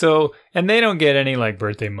 So, and they don't get any like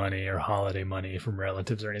birthday money or holiday money from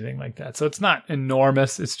relatives or anything like that. So it's not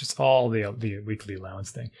enormous. It's just all the weekly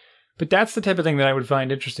allowance thing. But that's the type of thing that I would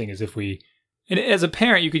find interesting, is if and as a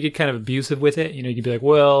parent, you could get kind of abusive with it. You could be like,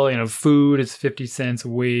 well, food is 50 cents a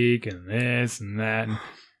week and this and that. And,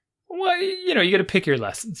 well, you got to pick your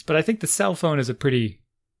lessons. But I think the cell phone is a pretty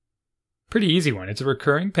easy one. It's a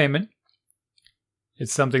recurring payment.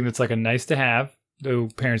 It's something that's like a nice to have, though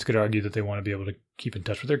parents could argue that they want to be able to keep in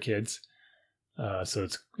touch with their kids. So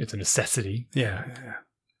it's a necessity. Yeah.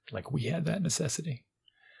 Like we had that necessity.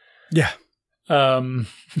 Yeah.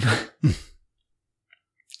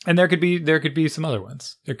 And there could be some other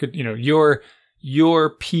ones. There could, your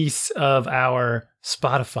piece of our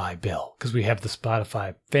Spotify bill, because we have the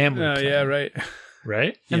Spotify family plan. Yeah, right.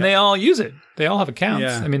 Right? Yeah. And they all use it. They all have accounts.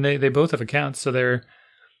 Yeah. I mean, they both have accounts, so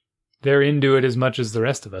they're into it as much as the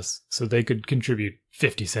rest of us. So they could contribute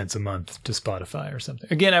 50 cents a month to Spotify or something.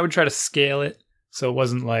 Again, I would try to scale it so it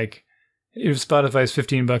wasn't like if Spotify is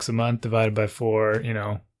 $15 a month divided by 4,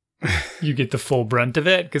 you get the full brunt of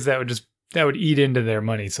it, because that would eat into their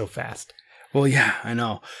money so fast. Well, yeah, I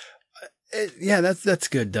know. That's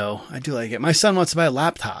good though. I do like it. My son wants to buy a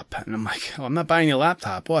laptop, and I'm like, I'm not buying you a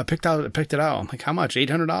laptop. Well, I picked it out. I'm like, how much?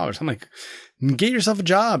 $800. I'm like, get yourself a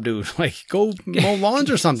job, dude. Like, go mow lawns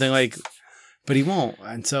or something. Like, but he won't,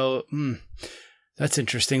 and so that's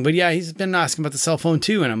interesting. But yeah, he's been asking about the cell phone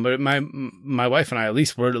too, and but my wife and I, at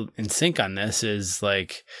least we're in sync on this. Is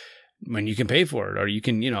like when you can pay for it, or you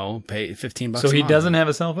can pay $15. So he doesn't have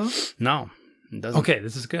a cell phone? No, he doesn't. Okay,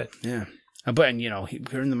 this is good. Yeah. But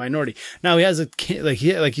we're in the minority. Now he has like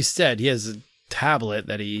you said, he has a tablet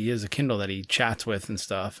that he has a Kindle that he chats with and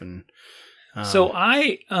stuff. And so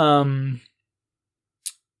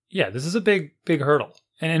this is a big hurdle,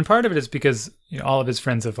 and part of it is because all of his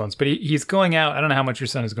friends have phones, but he's going out. I don't know how much your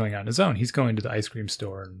son is going out on his own. He's going to the ice cream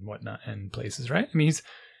store and whatnot and places, right? I mean,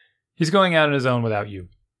 he's going out on his own without you.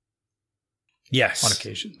 Yes. On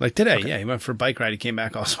occasion. Like today, okay. Yeah, he went for a bike ride. He came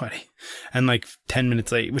back all sweaty and like 10 minutes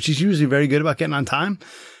late, which he's usually very good about getting on time.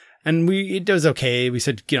 And it was okay. We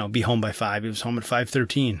said, be home by 5. He was home at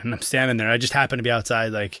 5:13, and I'm standing there. I just happened to be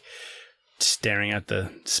outside, like staring at the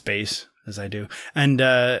space as I do. And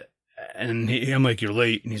I'm like, you're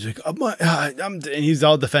late. And he's like, and he's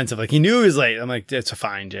all defensive. Like he knew he was late. I'm like, it's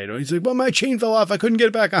fine, Jado. He's like, well, my chain fell off. I couldn't get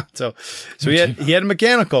it back on. So he had a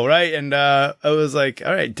mechanical, right? And I was like,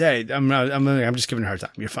 all right, Dad, I'm just giving you a hard time.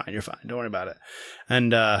 You're fine. Don't worry about it.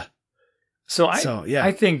 And I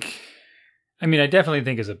definitely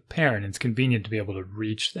think as a parent, it's convenient to be able to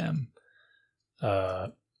reach them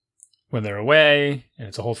when they're away, and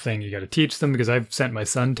it's a whole thing. You got to teach them, because I've sent my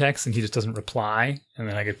son texts and he just doesn't reply, and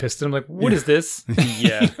then I get pissed at him like, "What is this?"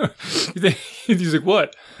 Yeah. He's like,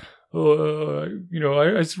 "What?" I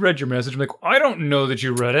just read your message. I'm like, I don't know that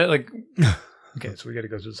you read it. Like, okay, so we got to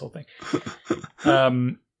go through this whole thing.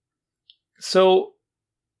 So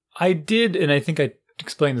I did, and I think I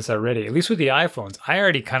explained this already. At least with the iPhones, I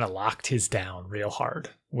already kind of locked his down real hard.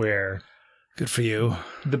 Where, good for you.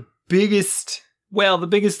 The biggest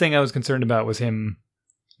thing I was concerned about was him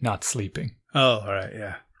not sleeping. Oh, all right,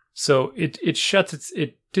 yeah. So it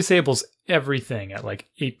disables everything at like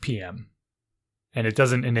 8 p.m. and it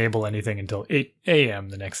doesn't enable anything until 8 a.m.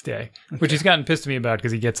 the next day, which he's gotten pissed at me about,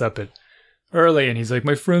 because he gets up early and he's like,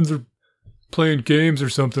 my friends are playing games or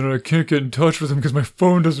something and I can't get in touch with them because my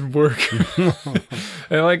phone doesn't work. And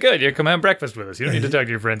I'm like, good, come have breakfast with us. You don't need to talk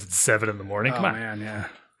to your friends at 7 a.m. Come on. Man,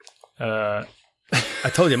 yeah. I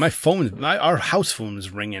told you, our house phone is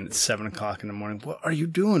ringing at 7 o'clock in the morning. What are you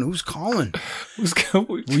doing? Who's calling?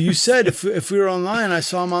 Well, you said if we were online, I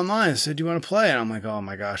saw him online. I said, do you want to play? And I'm like, oh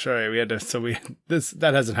my gosh. All right. We had to,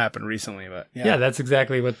 that hasn't happened recently, but yeah. Yeah, that's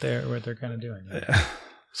exactly what they're kind of doing. Yeah.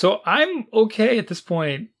 So I'm okay at this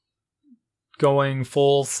point going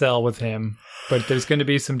full sell with him, but there's going to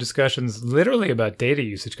be some discussions literally about data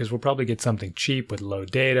usage, because we'll probably get something cheap with low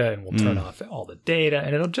data and we'll turn off all the data,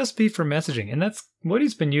 and it'll just be for messaging. And that's what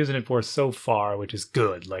he's been using it for so far, which is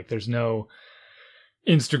good. Like there's no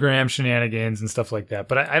Instagram shenanigans and stuff like that.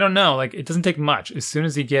 But I don't know, like it doesn't take much. As soon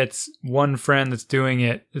as he gets one friend that's doing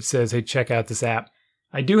it, it says, hey, check out this app.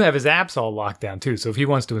 I do have his apps all locked down too. So if he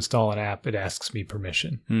wants to install an app, it asks me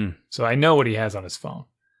permission. So I know what he has on his phone.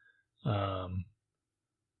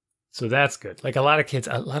 So that's good. Like a lot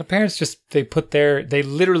of parents they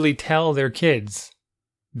literally tell their kids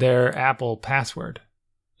their Apple password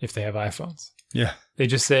if they have iPhones. Yeah. They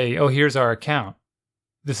just say, oh, here's our account.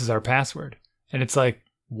 This is our password. And it's like,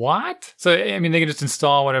 what? So, I mean, they can just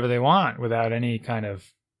install whatever they want without any kind of,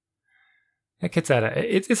 that gets out of,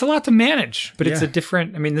 it's a lot to manage, but it's a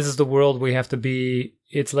different, I mean, this is the world we have to be,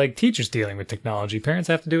 it's like teachers dealing with technology. Parents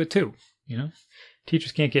have to do it too,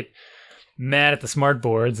 Teachers can't get mad at the smart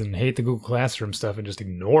boards and hate the Google Classroom stuff and just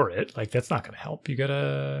ignore it. Like, that's not going to help. You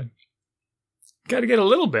gotta get a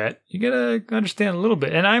little bit. You gotta understand a little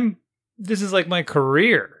bit. And this is like my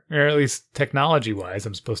career, or at least technology wise,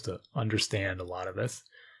 I'm supposed to understand a lot of this.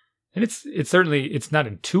 And it's certainly, it's not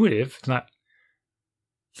intuitive. It's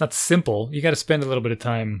not simple. You got to spend a little bit of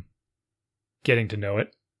time getting to know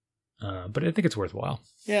it. But I think it's worthwhile.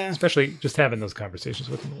 Yeah. Especially just having those conversations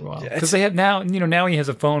with him a while. Because they have now he has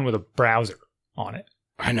a phone with a browser on it.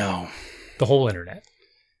 I know. The whole internet.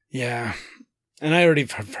 Yeah. And I already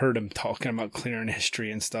have heard him talking about clearing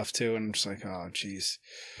history and stuff too. And I'm just like, oh, geez.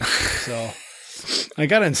 So I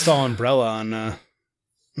got to install Umbrella on.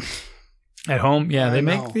 At home, yeah, they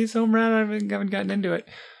know. make these home run. I haven't gotten into it.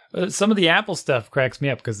 Some of the Apple stuff cracks me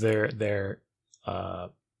up because they're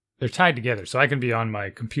tied together. So I can be on my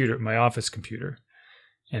computer, my office computer,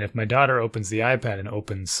 and if my daughter opens the iPad and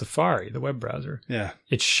opens Safari, the web browser, Yeah.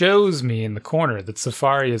 it shows me in the corner that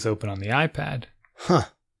Safari is open on the iPad. Huh.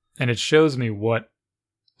 And it shows me what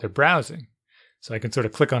they're browsing. So I can sort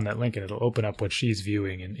of click on that link and it'll open up what she's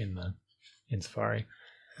viewing in Safari.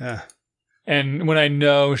 Yeah. And when I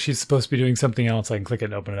know she's supposed to be doing something else, I can click it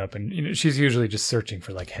and open it up. And she's usually just searching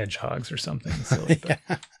for like hedgehogs or something silly. But,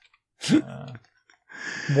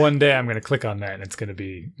 one day I'm going to click on that and it's going to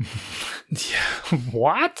be, Yeah.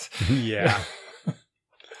 what? Yeah.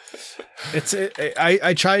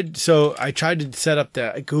 I tried to set up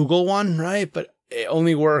the Google one, right? But it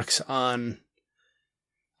only works on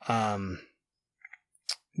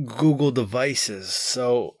Google devices.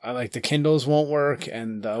 So I like the Kindles won't work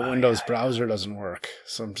and the Windows browser doesn't work.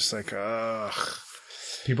 So I'm just like, ugh.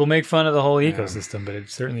 People make fun of the whole ecosystem, but it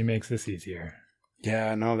certainly makes this easier.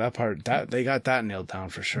 Yeah, no, that part, that they got that nailed down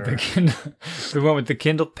for sure. The one with the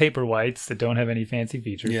Kindle Paperwhites that don't have any fancy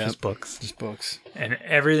features, just books. Just books. And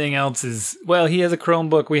everything else is, well, he has a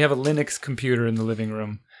Chromebook. We have a Linux computer in the living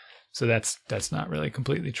room. So that's not really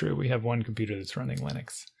completely true. We have one computer that's running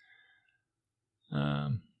Linux.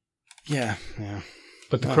 Yeah.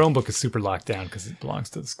 But the Chromebook is super locked down because it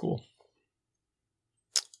belongs to the school.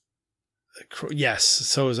 Yes.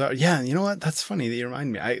 So is that. Yeah. You know what? That's funny that you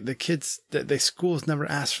remind me. The kids, the schools never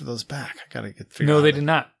asked for those back. I gotta get figured out. No, they did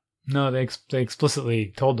not. No, they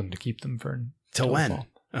explicitly told them to keep them for till when? Fall.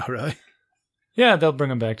 Oh, really? Yeah, they'll bring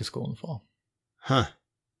them back to school in the fall. Huh.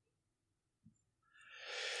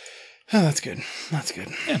 Oh, that's good. That's good.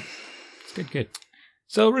 Yeah, it's good.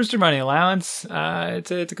 So Rooster Money allowance,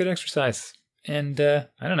 it's a good exercise, and I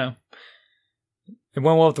don't know. It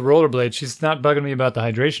went well with the rollerblade. She's not bugging me about the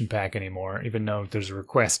hydration pack anymore, even though there's a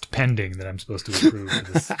request pending that I'm supposed to approve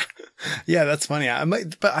for this. Yeah, that's funny.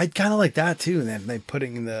 But I kind of like that too. And they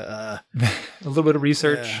putting the a little bit of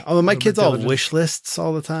research. Yeah. Although my kids all have wish lists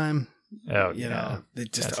all the time. Oh, you know, they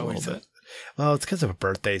just that's always. a little bit. Well, it's because of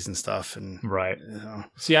birthdays and stuff, and right. You know.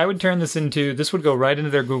 See, I would turn this would go right into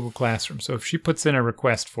their Google Classroom. So if she puts in a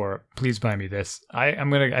request for, please buy me this, I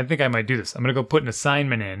think I might do this. I'm gonna go put an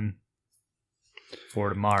assignment in for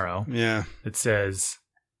tomorrow. Yeah. It says,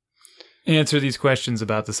 answer these questions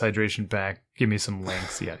about this hydration pack. Give me some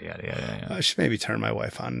links. Yada yada yada. I should maybe turn my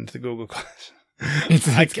wife on to the Google Class.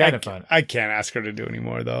 It's kind of fun. I can't ask her to do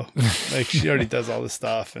anymore though. Like she already does all this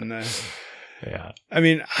stuff, and then. Yeah. I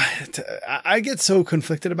mean, I get so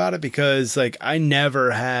conflicted about it because like I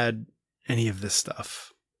never had any of this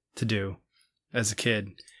stuff to do as a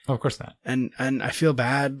kid. Oh, of course not. And I feel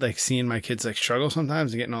bad like seeing my kids like struggle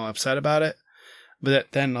sometimes and getting all upset about it.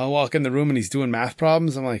 But then I'll walk in the room and he's doing math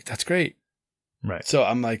problems. I'm like, that's great. Right. So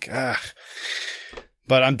I'm like,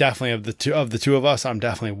 but I'm definitely of the two of us, I'm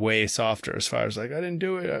definitely way softer as far as like, I didn't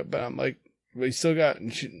do it, but I'm like, we still got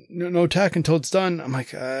no tech until it's done. I'm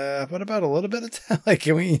like, what about a little bit of tech? Like,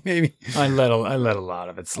 can we maybe? I let a lot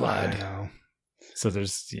of it slide. I know. So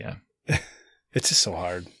there's, yeah. It's just so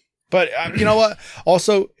hard. But you know what?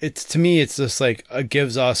 Also, to me, it's just like it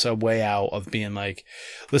gives us a way out of being like,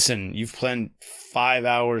 listen, you've played 5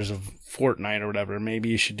 hours of Fortnite or whatever. Maybe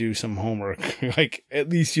you should do some homework. Like, at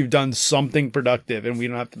least you've done something productive, and we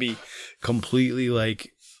don't have to be completely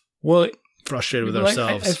like, frustrated with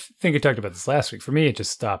ourselves. I think I talked about this last week. For me, it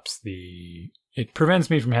just it prevents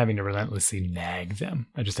me from having to relentlessly nag them.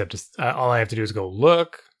 I just have to, all I have to do is go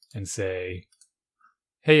look and say,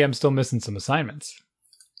 hey, I'm still missing some assignments.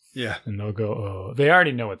 Yeah. And they'll go, oh, they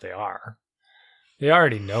already know what they are. They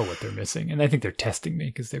already know what they're missing. And I think they're testing me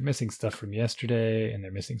because they're missing stuff from yesterday and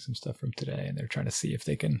they're missing some stuff from today. And they're trying to see if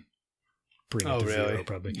they can bring it to zero,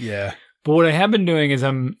 probably. Yeah. But what I have been doing is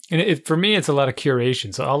for me, it's a lot of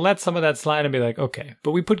curation. So I'll let some of that slide and be like, okay,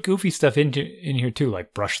 but we put goofy stuff in here too,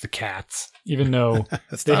 like brush the cats, even though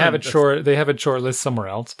they have a chore list somewhere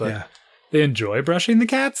else, but they enjoy brushing the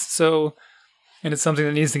cats. So, and it's something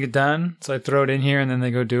that needs to get done. So I throw it in here and then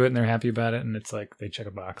they go do it and they're happy about it. And it's like, they check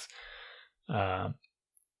a box. But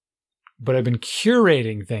I've been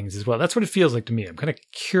curating things as well. That's what it feels like to me. I'm kind of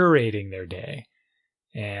curating their day,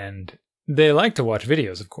 and they like to watch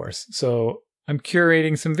videos, of course. So I'm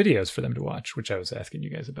curating some videos for them to watch, which I was asking you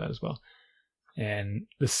guys about as well. And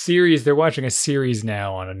the series, they're watching a series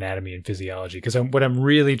now on anatomy and physiology, because what I'm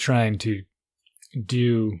really trying to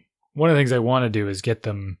do, one of the things I want to do is get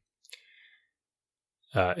them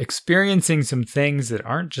experiencing some things that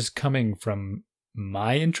aren't just coming from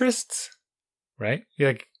my interests, right?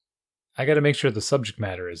 Like, I got to make sure the subject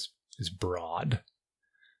matter is broad.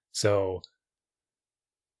 So,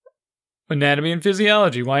 anatomy and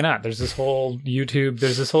physiology, why not? There's this whole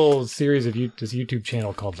series of this YouTube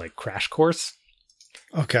channel called like Crash Course.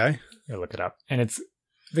 Okay. You look it up, and it's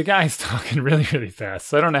the guy's talking really, really fast.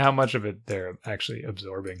 So I don't know how much of it they're actually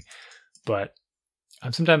absorbing, but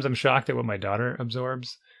sometimes I'm shocked at what my daughter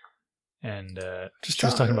absorbs. And she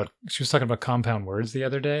was talking about compound words the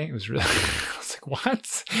other day. It was really, I was like,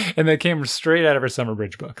 what? And they came straight out of her Summer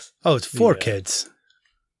Bridge books. Oh, it's for kids.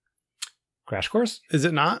 Crash Course? Is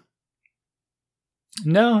it not?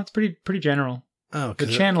 No, it's pretty general. Oh, the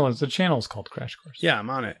channel is called Crash Course. Yeah, I'm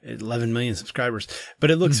on it. 11 million subscribers,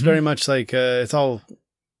 but it looks very much like it's all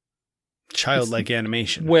childlike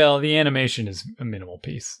animation. Well, the animation is a minimal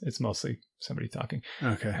piece. It's mostly somebody talking.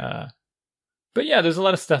 Okay. But yeah, there's a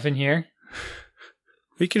lot of stuff in here.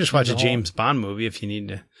 You can just watch a James Bond movie if you need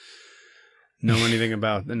to know anything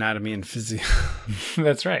about anatomy and physiology.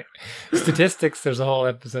 That's right. Statistics. There's a whole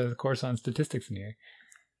episode, of course, on statistics in here.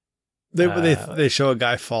 They show a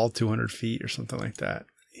guy fall 200 feet or something like that,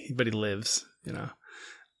 but he lives, you know.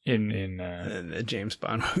 In a James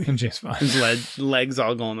Bond movie. In James Bond. His legs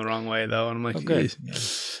all going the wrong way, though. And I'm like, good.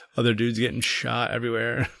 Other dudes getting shot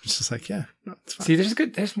everywhere. It's just like, yeah, no, it's fine. See,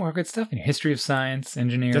 there's more good stuff in here. History of science,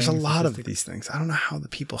 engineering. There's a lot of these things. I don't know how the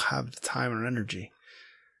people have the time or energy.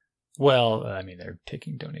 Well, I mean, they're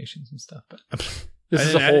taking donations and stuff, but this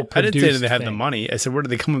is a whole I didn't say that they have the money. I said, where do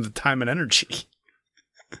they come with the time and energy?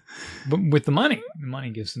 But with the money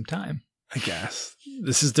gives them time. I guess.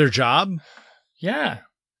 This is their job? Yeah.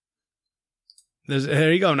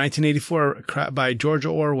 There you go, 1984 by George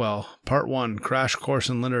Orwell, Part 1, Crash Course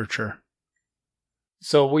in Literature.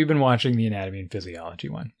 So we've been watching the anatomy and physiology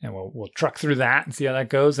one, and we'll truck through that and see how that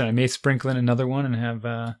goes. And I may sprinkle in another one and have.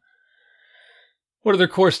 What other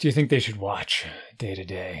course do you think they should watch day to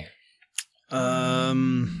day? IR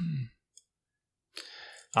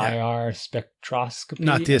spectroscopy.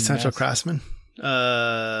 Not the Essential Craftsman.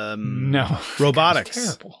 No, robotics.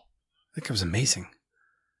 Terrible. That was amazing.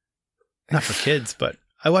 Not for kids, but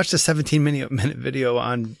I watched a 17-minute video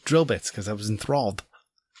on drill bits because I was enthralled.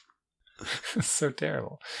 So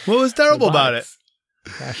terrible. What was terrible about it?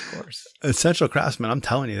 Crash Course. Essential Craftsman. I'm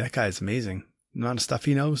telling you, that guy is amazing. The amount of stuff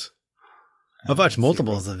he knows. I've watched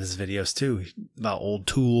multiples of his videos too about old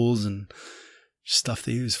tools and stuff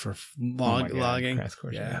they use for logging. Crash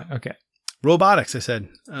Course. Yeah. Okay. Robotics. I said.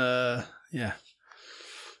 Yeah.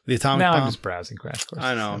 The atomic bomb. I'm just browsing Crash Course.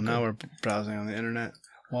 I know. Now we're browsing on the internet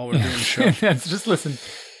while we're doing the show. Just listen.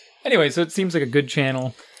 Anyway, so it seems like a good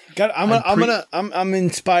channel. I'm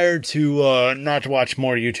inspired to not to watch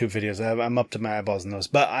more YouTube videos. I'm up to my eyeballs in those,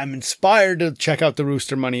 but I'm inspired to check out the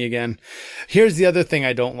Rooster Money again. Here's the other thing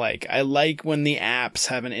I don't like. I like when the apps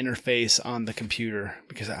have an interface on the computer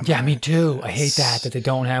because me too. I hate that they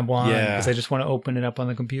don't have one because I just want to open it up on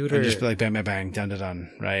the computer and just be like bang bang bang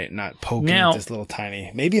done, right? Not poking at this little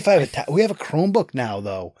tiny. Maybe if I have we have a Chromebook now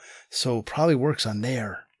though, so it probably works on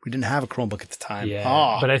there. We didn't have a Chromebook at the time.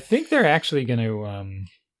 Yeah, but I think they're actually going to.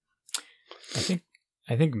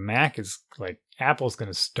 I think Mac is like Apple's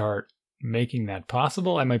going to start making that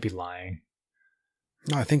possible. I might be lying.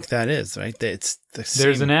 No, I think that is right. It's the same.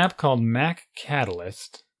 There's an app called Mac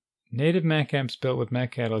Catalyst. Native Mac apps built with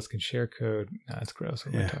Mac Catalyst can share code. No, that's gross.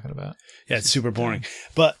 What am I talking about? Yeah, it's super boring.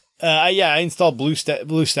 But I installed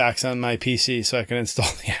BlueStacks on my PC so I can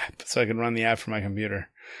install the app, so I can run the app from my computer.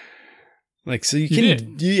 Like so, you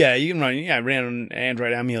can run. Yeah, I ran an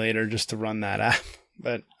Android emulator just to run that app.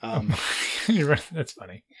 But that's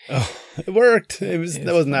funny. Oh, it worked. That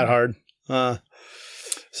wasn't that hard.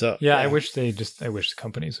 So yeah, I wish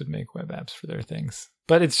companies would make web apps for their things.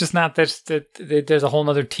 But it's just not that there's a whole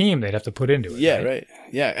other team they'd have to put into it. Yeah, right.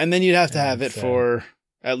 Yeah, and then you'd have to have it for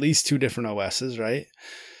at least 2 different OSs, right?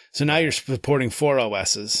 So now you're supporting 4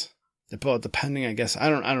 OSs. Depending, I guess. I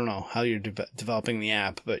don't know how you're developing the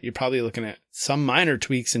app, but you're probably looking at some minor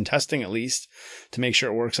tweaks and testing at least to make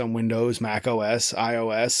sure it works on Windows, Mac OS,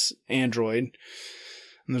 iOS, Android.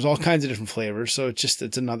 And there's all kinds of different flavors. So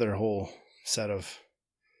it's another whole set of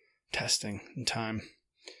testing and time.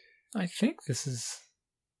 I think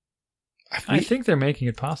I think they're making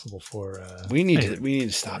it possible for. We need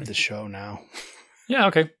to stop the show now. Yeah.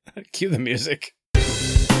 Okay. Cue the music.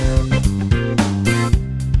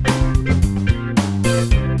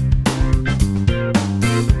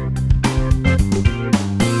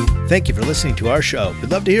 Thank you for listening to our show.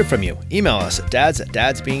 We'd love to hear from you. Email us at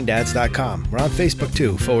dads@dadsbeingdads.com. We're on Facebook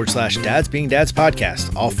too, /Dads Being Dads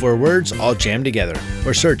Podcast. All 4 words, all jammed together.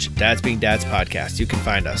 Or search Dads Being Dads Podcast. You can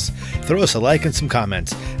find us. Throw us a like and some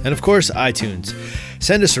comments. And of course, iTunes.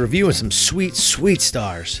 Send us a review and some sweet, sweet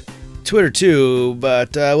stars. Twitter too,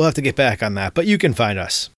 but we'll have to get back on that. But you can find us.